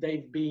 They've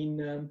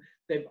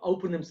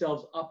opened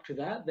themselves up to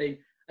that. They've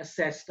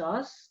assessed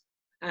us,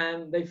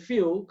 and they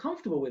feel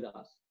comfortable with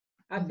us.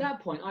 At that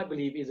point, I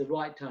believe is the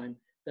right time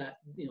that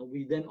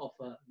we then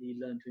offer the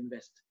Learn to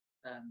Invest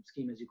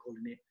scheme, as you're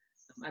calling it,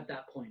 at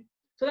that point.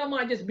 So that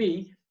might just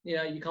be,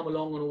 you come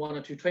along on 1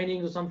 or 2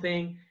 trainings or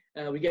something.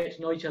 We get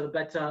to know each other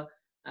better.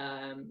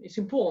 It's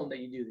important that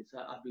you do this.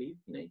 I believe.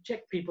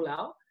 Check people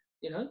out.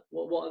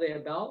 What are they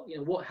about?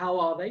 How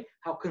are they?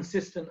 How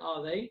consistent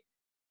are they?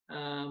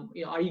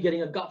 Are you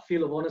getting a gut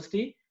feel of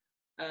honesty?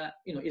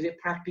 Is it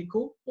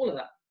practical? All of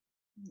that.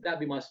 That'd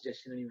be my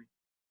suggestion anyway.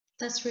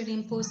 That's really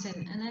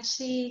important. And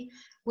actually,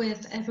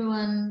 with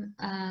everyone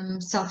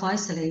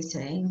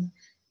self-isolating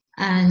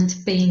and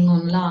being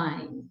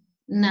online,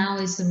 now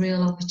is the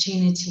real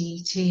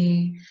opportunity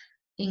to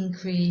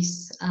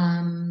increase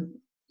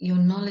your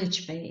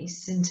knowledge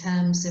base in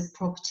terms of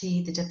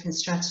property, the different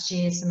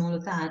strategies and all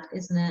of that,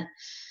 isn't it?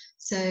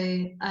 So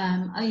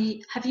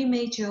have you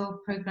made your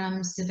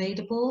programs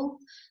available?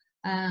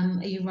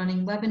 Are you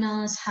running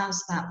webinars?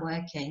 How's that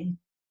working?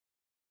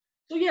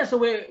 So yeah, so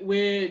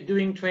we're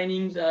doing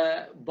trainings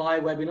by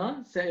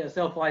webinar,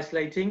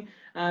 self-isolating,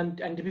 and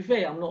to be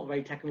fair, I'm not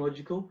very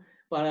technological,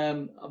 but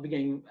I've been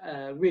getting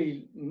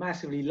really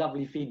massively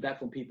lovely feedback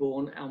from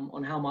people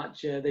on how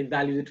much they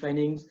value the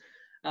trainings,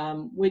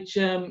 which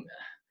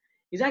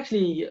is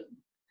actually,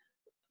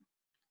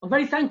 I'm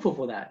very thankful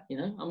for that.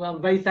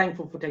 I'm very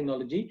thankful for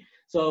technology.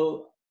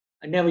 So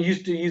I never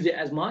used to use it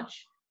as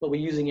much, but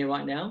we're using it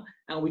right now,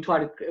 and we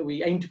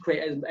aim to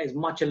create as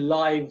much a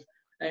live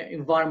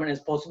environment as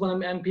possible,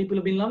 and people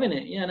have been loving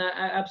it. Yeah, and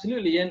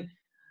absolutely. And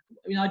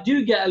I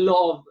do get a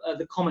lot of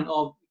the comment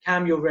of,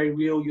 Kam, you're very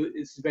real.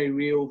 It's very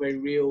real,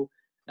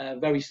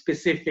 very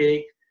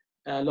specific,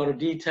 a lot of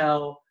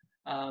detail.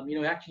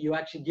 You're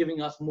actually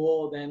giving us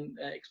more than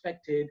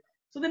expected.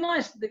 So they're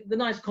nice, the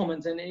nice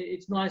comments, and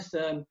it's nice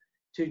to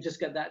just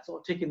get that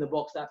sort of tick in the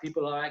box that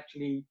people are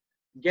actually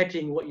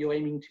getting what you're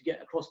aiming to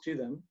get across to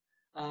them.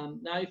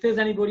 Now, if there's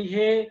anybody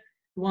here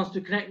who wants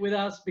to connect with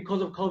us,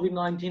 because of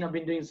COVID-19, I've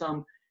been doing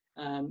some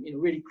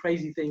really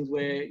crazy things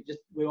where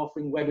we're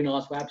offering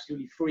webinars for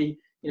absolutely free,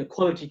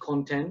 quality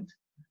content,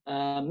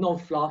 no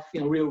fluff,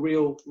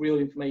 real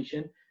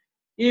information.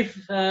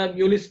 If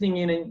you're listening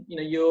in and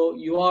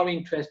you are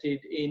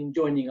interested in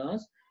joining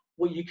us,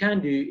 what you can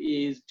do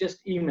is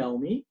just email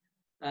me.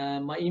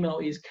 My email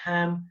is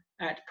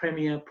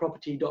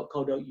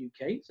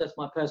cam@premierproperty.co.uk. So that's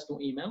my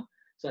personal email.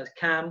 So that's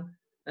Kam,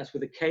 that's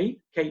with a K,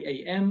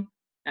 K-A-M,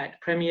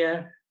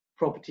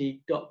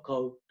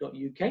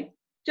 @premierproperty.co.uk.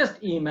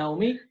 Just email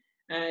me,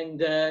 and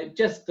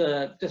just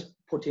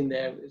put in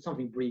there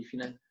something brief.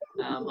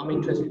 I'm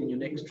interested in your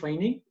next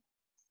training,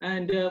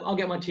 and I'll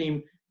get my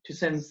team to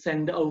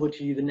send over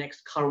to you the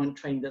next current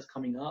training that's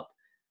coming up.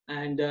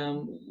 And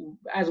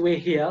as we're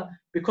here,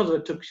 because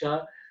of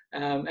Atuksha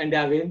and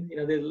Davin,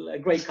 they're a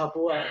great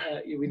couple.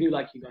 We do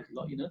like you guys a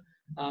lot.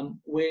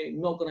 We're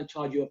not going to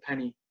charge you a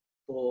penny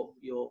for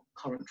your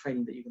current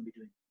training that you're going to be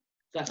doing.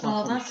 That's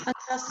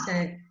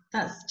fantastic.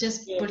 That's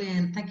just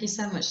brilliant. Thank you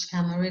so much,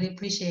 Kam. I really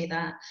appreciate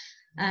that.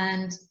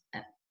 And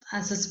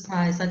as a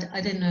surprise,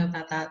 I didn't know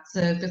about that.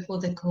 So before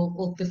the call,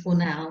 or before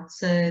now.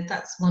 So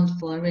that's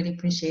wonderful. I really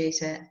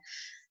appreciate it.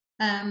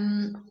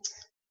 Kam,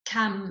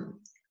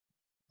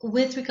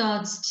 with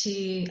regards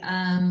to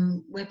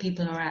where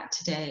people are at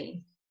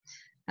today,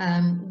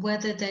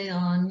 whether they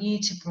are new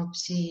to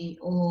property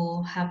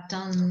or have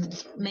done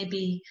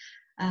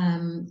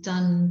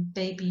done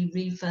baby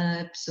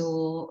refurbs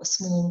or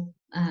small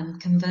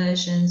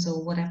conversions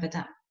or whatever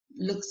that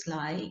looks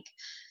like,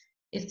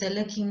 if they're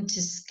looking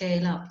to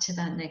scale up to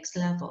that next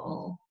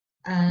level,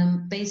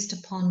 based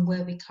upon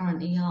where we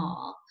currently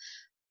are,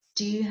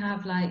 do you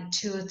have like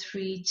 2 or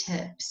 3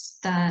 tips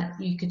that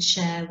you could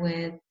share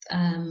with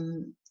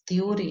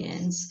the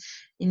audience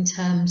in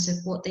terms of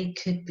what they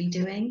could be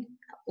doing,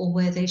 or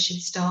where they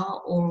should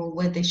start, or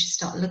where they should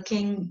start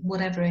looking,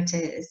 whatever it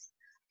is?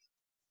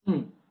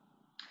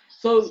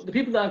 So the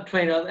people that I've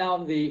trained, out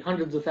of the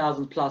hundreds of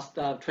thousands plus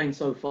that I've trained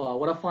so far,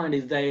 what I find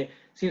is there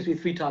seems to be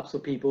 3 types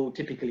of people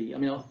typically. I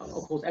mean, of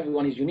course,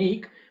 everyone is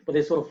unique, but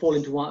they sort of fall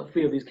into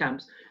 3 of these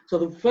camps. So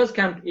the first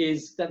camp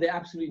is that they're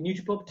absolutely new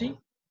to property.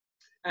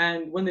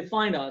 And when they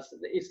find us,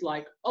 it's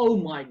like, oh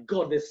my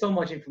God, there's so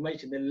much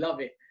information. They love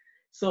it.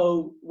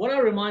 So what I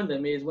remind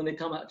them is, when they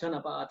turn up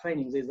at our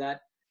trainings, is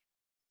that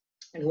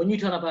And when you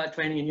turn up at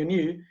training and you're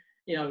new,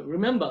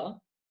 remember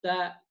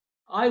that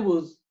I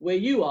was where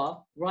you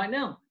are right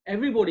now.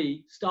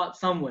 Everybody starts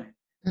somewhere.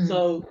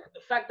 So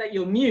the fact that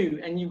you're new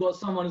and you've got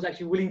someone who's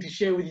actually willing to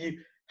share with you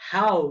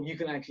how you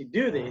can actually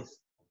do this,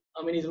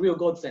 I mean, is a real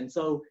godsend.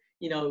 So,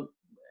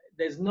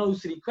 there's no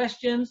silly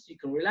questions. You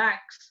can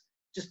relax,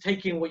 just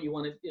take in what you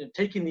want to,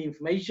 take in the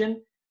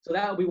information. So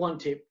that would be one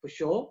tip for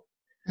sure.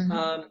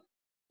 The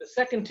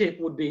second tip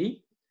would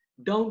be,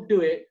 don't do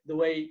it the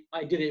way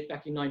I did it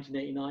back in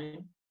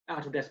 1989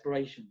 out of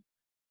desperation,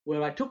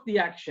 where I took the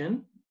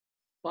action,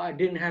 but I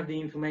didn't have the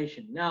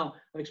information. Now,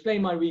 I've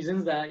explained my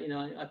reasons that,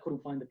 I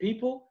couldn't find the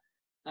people,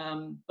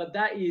 but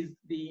that is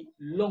the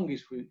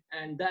longest route,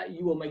 and that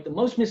you will make the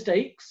most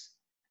mistakes,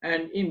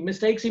 and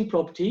mistakes in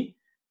property,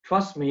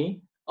 trust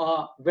me,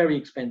 are very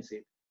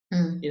expensive.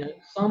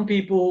 Some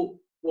people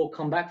will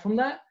come back from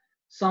that.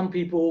 Some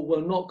people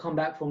will not come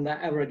back from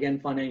that ever again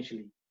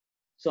financially.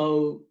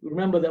 So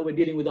remember that we're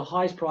dealing with the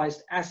highest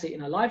priced asset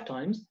in our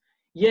lifetimes,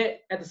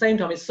 yet at the same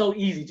time, it's so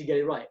easy to get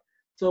it right.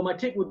 So my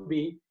tip would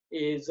be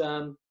is,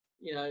 don't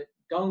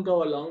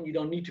go alone. You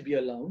don't need to be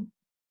alone.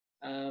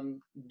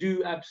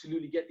 Do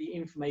absolutely get the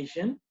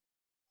information.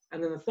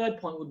 And then the third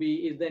point would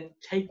be is then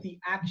take the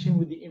action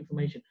with the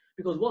information.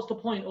 Because what's the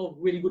point of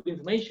really good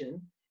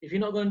information if you're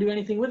not going to do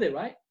anything with it,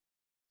 right?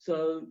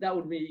 So that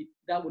would be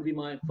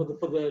my for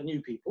the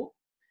new people.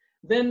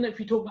 Then if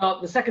we talk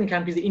about the second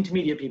camp is the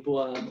intermediate people,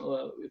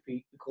 or if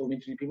we call them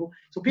intermediate people.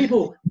 So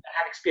people that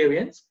have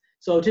experience.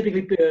 So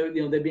typically,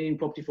 they've been in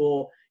property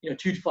for 2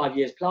 to 5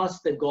 years plus.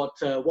 They've got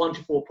 1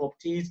 to 4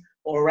 properties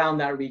or around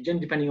that region,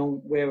 depending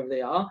on wherever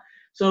they are.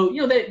 So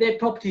they're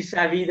property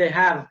savvy. They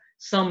have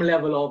some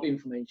level of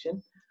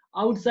information.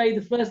 I would say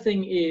the first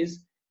thing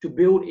is to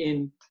build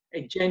in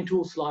a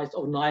gentle slice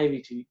of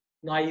naivety,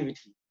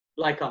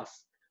 like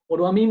us. What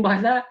do I mean by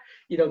that?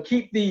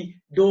 Keep the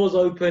doors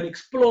open,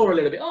 explore a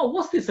little bit. Oh,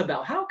 what's this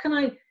about? How can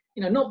I,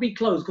 not be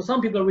closed? Because some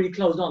people are really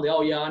closed, aren't they?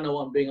 Oh yeah, I know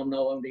what I'm doing. I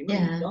know what I'm doing. No,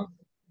 Yeah.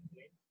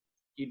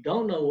 you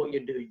don't know what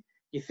you're doing.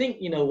 You think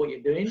you know what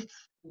you're doing.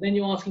 Then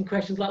you're asking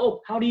questions like,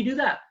 oh, how do you do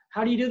that?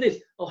 How do you do this?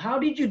 Oh, how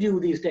did you deal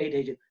with the estate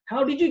agent?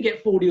 How did you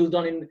get 4 deals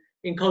done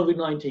in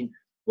COVID-19?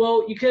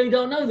 Well, you clearly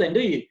don't know then,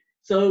 do you?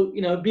 So,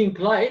 being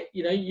polite,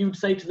 you'd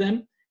say to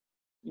them,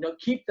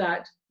 keep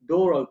that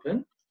door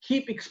open,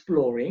 keep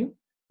exploring.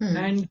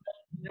 And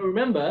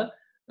remember,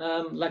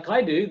 like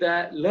I do,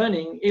 that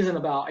learning isn't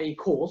about a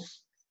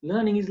course.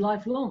 Learning is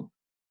lifelong.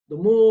 The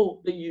more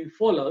that you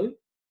follow,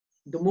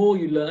 the more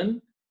you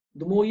learn,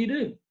 the more you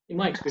do, in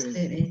my experience.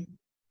 Absolutely.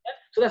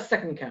 So that's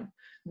second camp.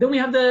 Then we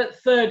have the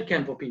third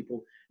camp of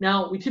people.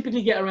 Now, we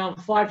typically get around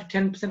 5 to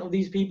 10% of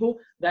these people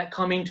that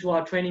come into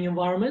our training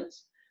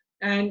environments.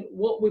 And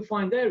what we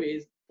find there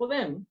is, for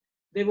them,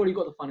 they've already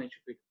got the financial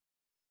freedom.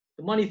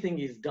 The money thing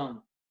is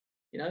done.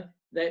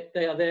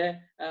 They are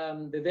there.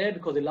 They're there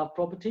because they love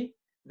property.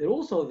 They're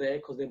also there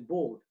because they're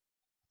bored.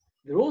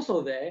 They're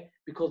also there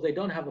because they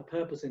don't have a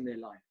purpose in their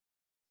life.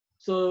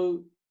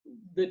 So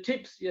the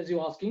tips, as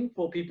you're asking,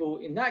 for people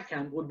in that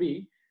camp would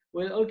be,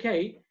 well,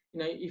 okay,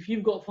 if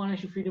you've got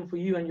financial freedom for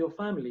you and your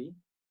family,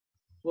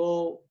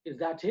 well, is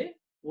that it?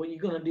 What are you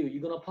going to do?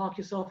 You're going to park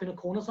yourself in a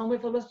corner somewhere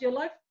for the rest of your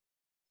life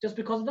just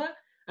because of that?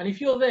 And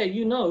if you're there,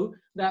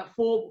 that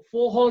four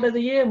holidays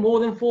a year, more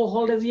than 4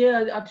 holidays a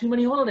year are too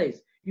many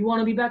holidays. You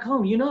want to be back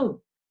home,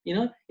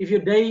 if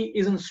your day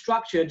isn't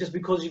structured just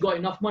because you got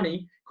enough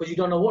money because you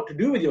don't know what to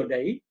do with your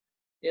day,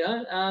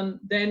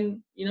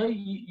 then,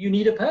 you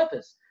need a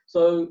purpose.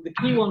 So the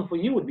key one for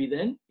you would be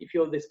then, if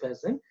you're this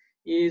person,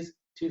 is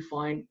to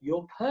find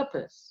your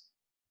purpose.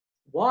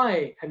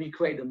 Why have you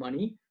created the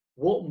money?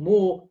 What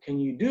more can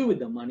you do with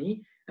the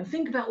money? And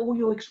think about all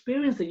your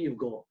experience that you've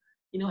got.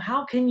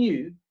 How can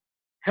you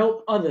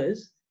help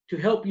others to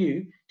help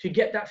you to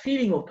get that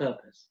feeling of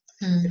purpose?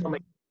 If I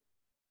make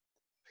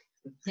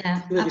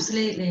Yeah,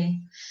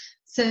 absolutely.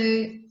 So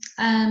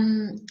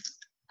I'm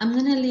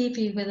going to leave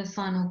you with a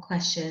final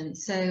question.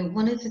 So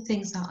one of the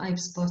things that I've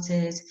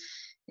spotted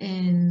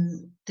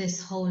in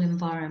this whole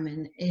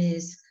environment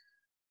is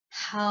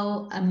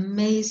how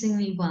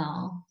amazingly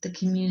well the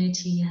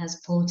community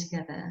has pulled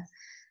together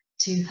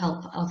to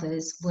help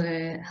others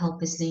where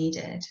help is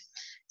needed.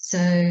 So,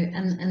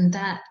 and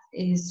that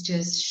is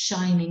just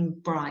shining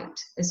bright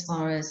as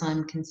far as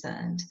I'm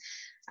concerned.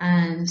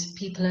 And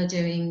people are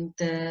doing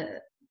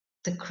the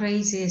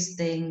craziest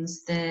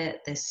things.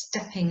 They're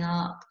stepping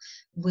up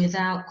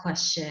without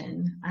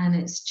question, and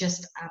it's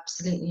just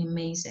absolutely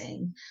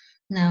amazing.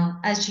 Now,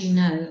 as you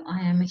know,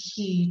 I am a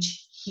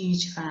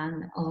huge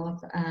fan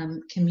of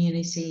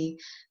community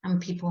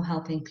and people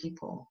helping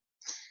people.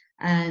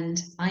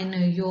 And I know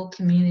your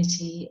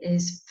community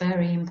is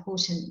very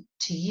important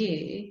to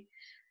you.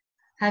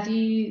 Have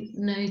you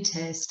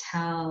noticed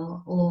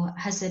how, or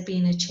has there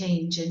been a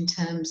change in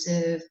terms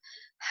of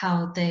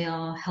how they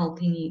are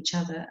helping each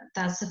other?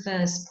 That's the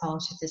first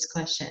part of this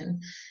question.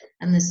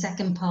 And the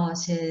second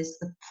part is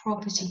the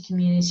property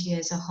community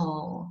as a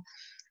whole.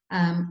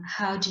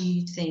 How do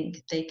you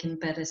think they can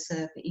better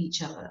serve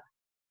each other?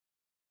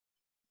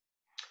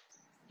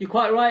 You're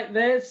quite right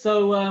there.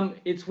 So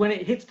it's when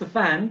it hits the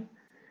fan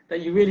that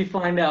you really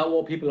find out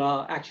what people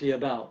are actually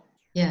about.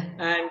 Yeah.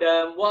 And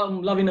what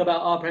I'm loving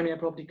about our Premier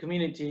Property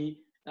community,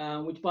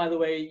 which by the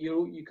way,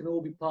 you can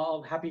all be part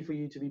of, happy for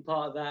you to be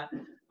part of that.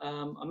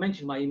 I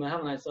mentioned my email,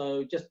 haven't I?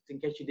 So just in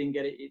case you didn't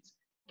get it, it's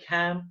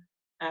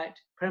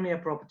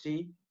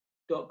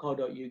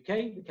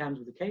cam@premierproperty.co.uk. The Cam's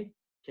with a K,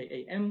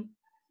 K-A-M.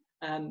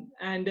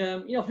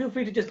 Feel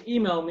free to just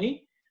email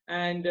me,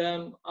 and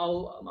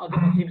I'll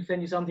get my team to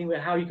send you something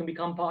where how you can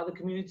become part of the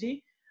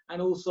community,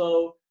 and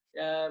also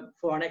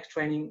for our next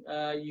training,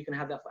 you can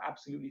have that for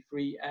absolutely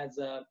free as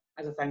a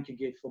thank you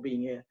gift for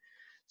being here.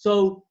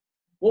 So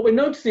what we're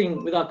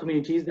noticing with our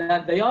community is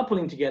that they are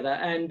pulling together,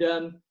 and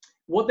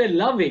what they're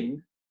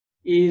loving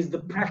is the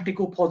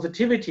practical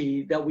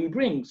positivity that we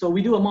bring. So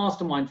we do a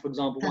mastermind, for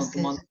example, once a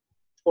month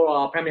for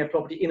our Premier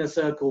Property Inner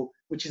Circle,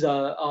 which is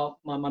my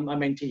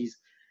mentees.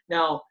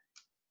 Now,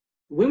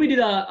 when we did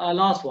our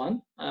last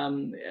one,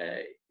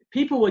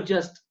 people were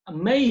just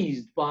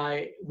amazed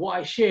by what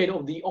I shared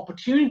of the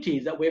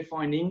opportunities that we're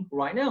finding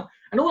right now.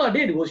 And all I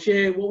did was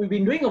share what we've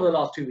been doing over the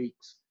last 2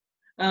 weeks.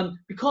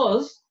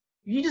 Because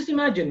you just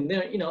imagine,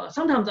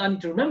 sometimes I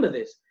need to remember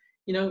this,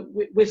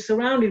 we're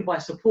surrounded by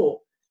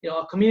support.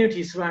 Our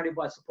community is surrounded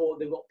by support.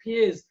 They've got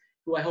peers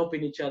who are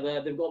helping each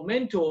other. They've got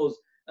mentors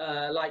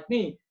like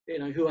me,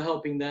 who are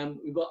helping them.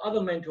 We've got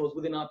other mentors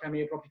within our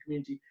Premier Property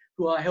community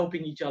who are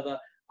helping each other.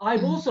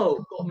 I've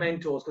also got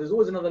mentors, because there's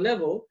always another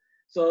level.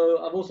 So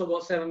I've also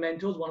got 7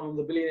 mentors, one of them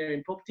the billionaire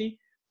in property,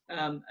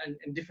 and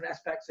different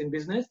aspects in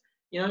business.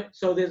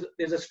 So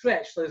there's a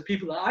stretch. So there's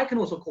people that I can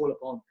also call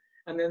upon,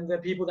 and then there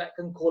are people that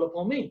can call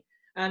upon me.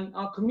 And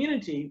our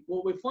community,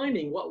 what we're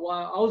finding, what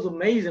I was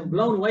amazed and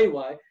blown away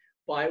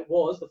by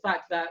was the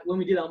fact that when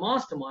we did our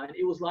mastermind,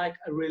 it was like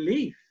a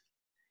relief.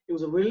 It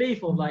was a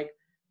relief of like,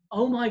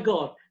 oh my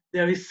God,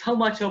 there is so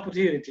much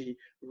opportunity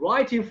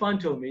right in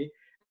front of me,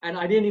 and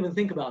I didn't even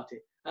think about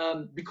it.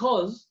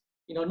 Because,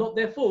 not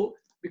their fault,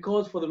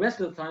 because for the rest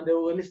of the time they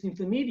were listening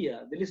to the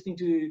media. They're listening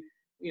to,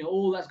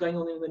 all that's going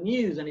on in the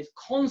news, and it's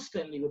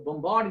constantly, we're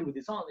bombarded with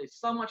this, aren't there?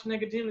 So much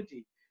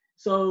negativity.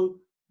 So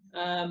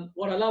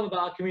what I love about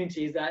our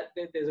community is that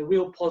there's a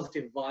real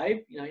positive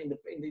vibe. In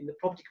the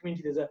property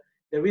community,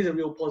 there is a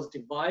real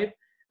positive vibe.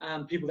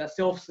 People that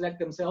self-select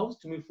themselves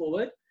to move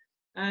forward,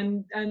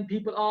 and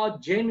people are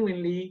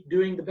genuinely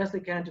doing the best they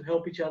can to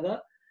help each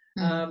other.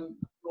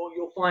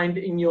 You'll find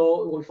in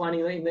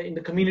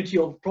the community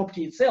of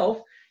property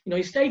itself,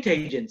 estate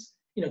agents.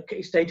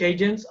 Estate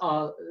agents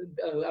are,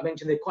 I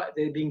mentioned,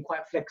 they're being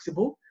quite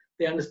flexible.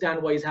 They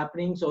understand what is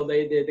happening, so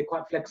they're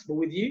quite flexible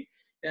with you.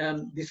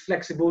 This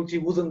flexibility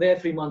wasn't there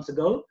 3 months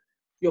ago.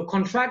 Your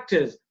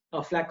contractors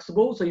are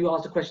flexible. So you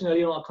asked a question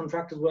earlier, are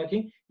contractors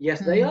working? Yes,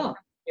 they are.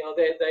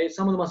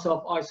 Some of them are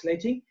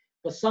self-isolating,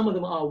 but some of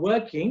them are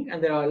working,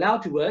 and they are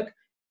allowed to work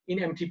in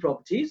empty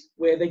properties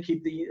where they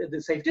keep the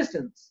safe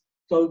distance.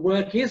 So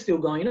work is still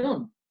going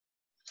on.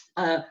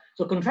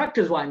 So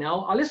contractors right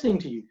now are listening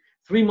to you.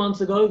 3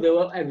 months ago,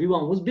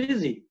 everyone was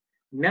busy.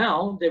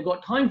 Now they've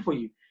got time for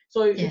you.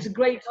 So it's a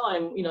great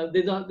time.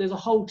 There's a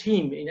whole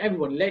team in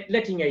everyone,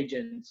 letting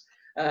agents,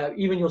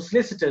 even your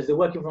solicitors, they're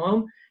working from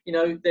home.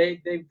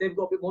 They've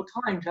got a bit more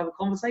time to have a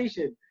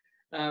conversation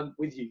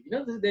with you.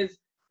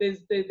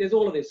 There's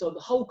all of this. So the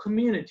whole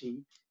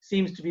community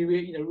seems to be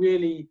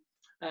really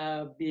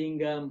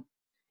being,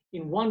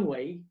 in one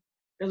way,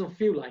 doesn't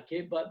feel like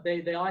it, but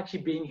they are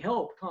actually being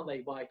helped, can't they,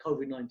 by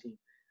COVID-19?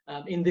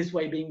 In this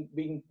way,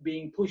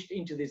 being pushed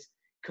into this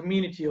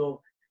community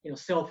of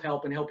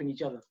self-help and helping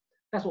each other.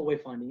 That's what we're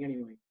finding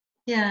anyway.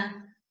 Yeah,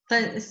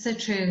 but it's so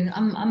true.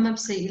 I'm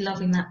absolutely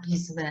loving that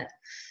piece of it.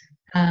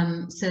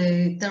 So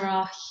there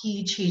are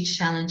huge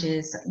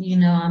challenges.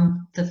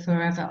 I'm the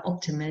forever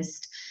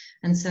optimist,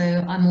 and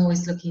so I'm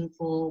always looking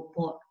for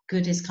what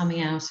good is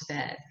coming out of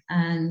it.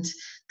 And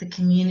the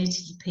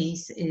community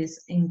piece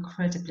is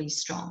incredibly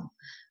strong,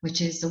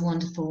 which is a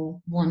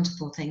wonderful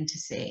thing to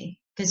see,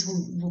 because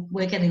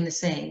we're getting the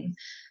same.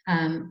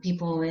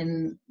 People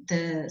in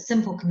the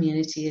simple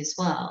community as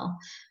well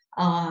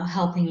are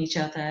helping each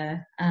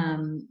other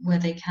where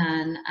they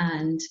can,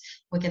 and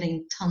we're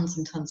getting tons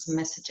and tons of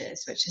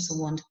messages, which is a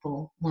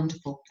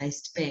wonderful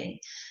place to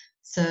be.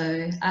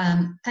 So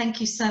thank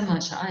you so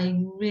much. I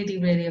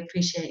really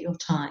appreciate your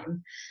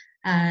time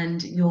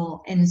and your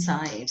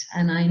insight,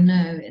 and I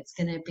know it's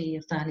going to be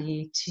of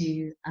value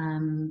to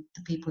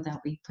the people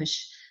that we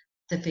push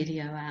the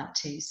video out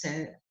to.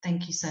 So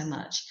thank you so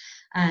much.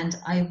 And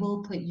I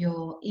will put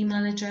your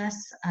email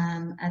address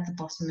at the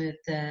bottom of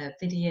the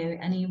video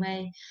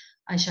anyway.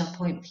 I shall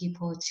point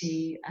people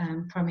to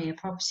Premier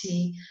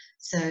Property,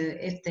 so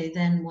if they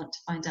then want to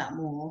find out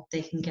more,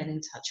 they can get in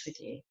touch with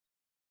you.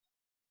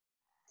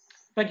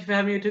 Thank you for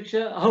having me,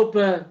 Atuksha. I hope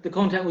the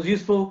content was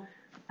useful.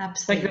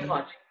 Absolutely. Thank you very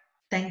much.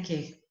 Thank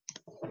you.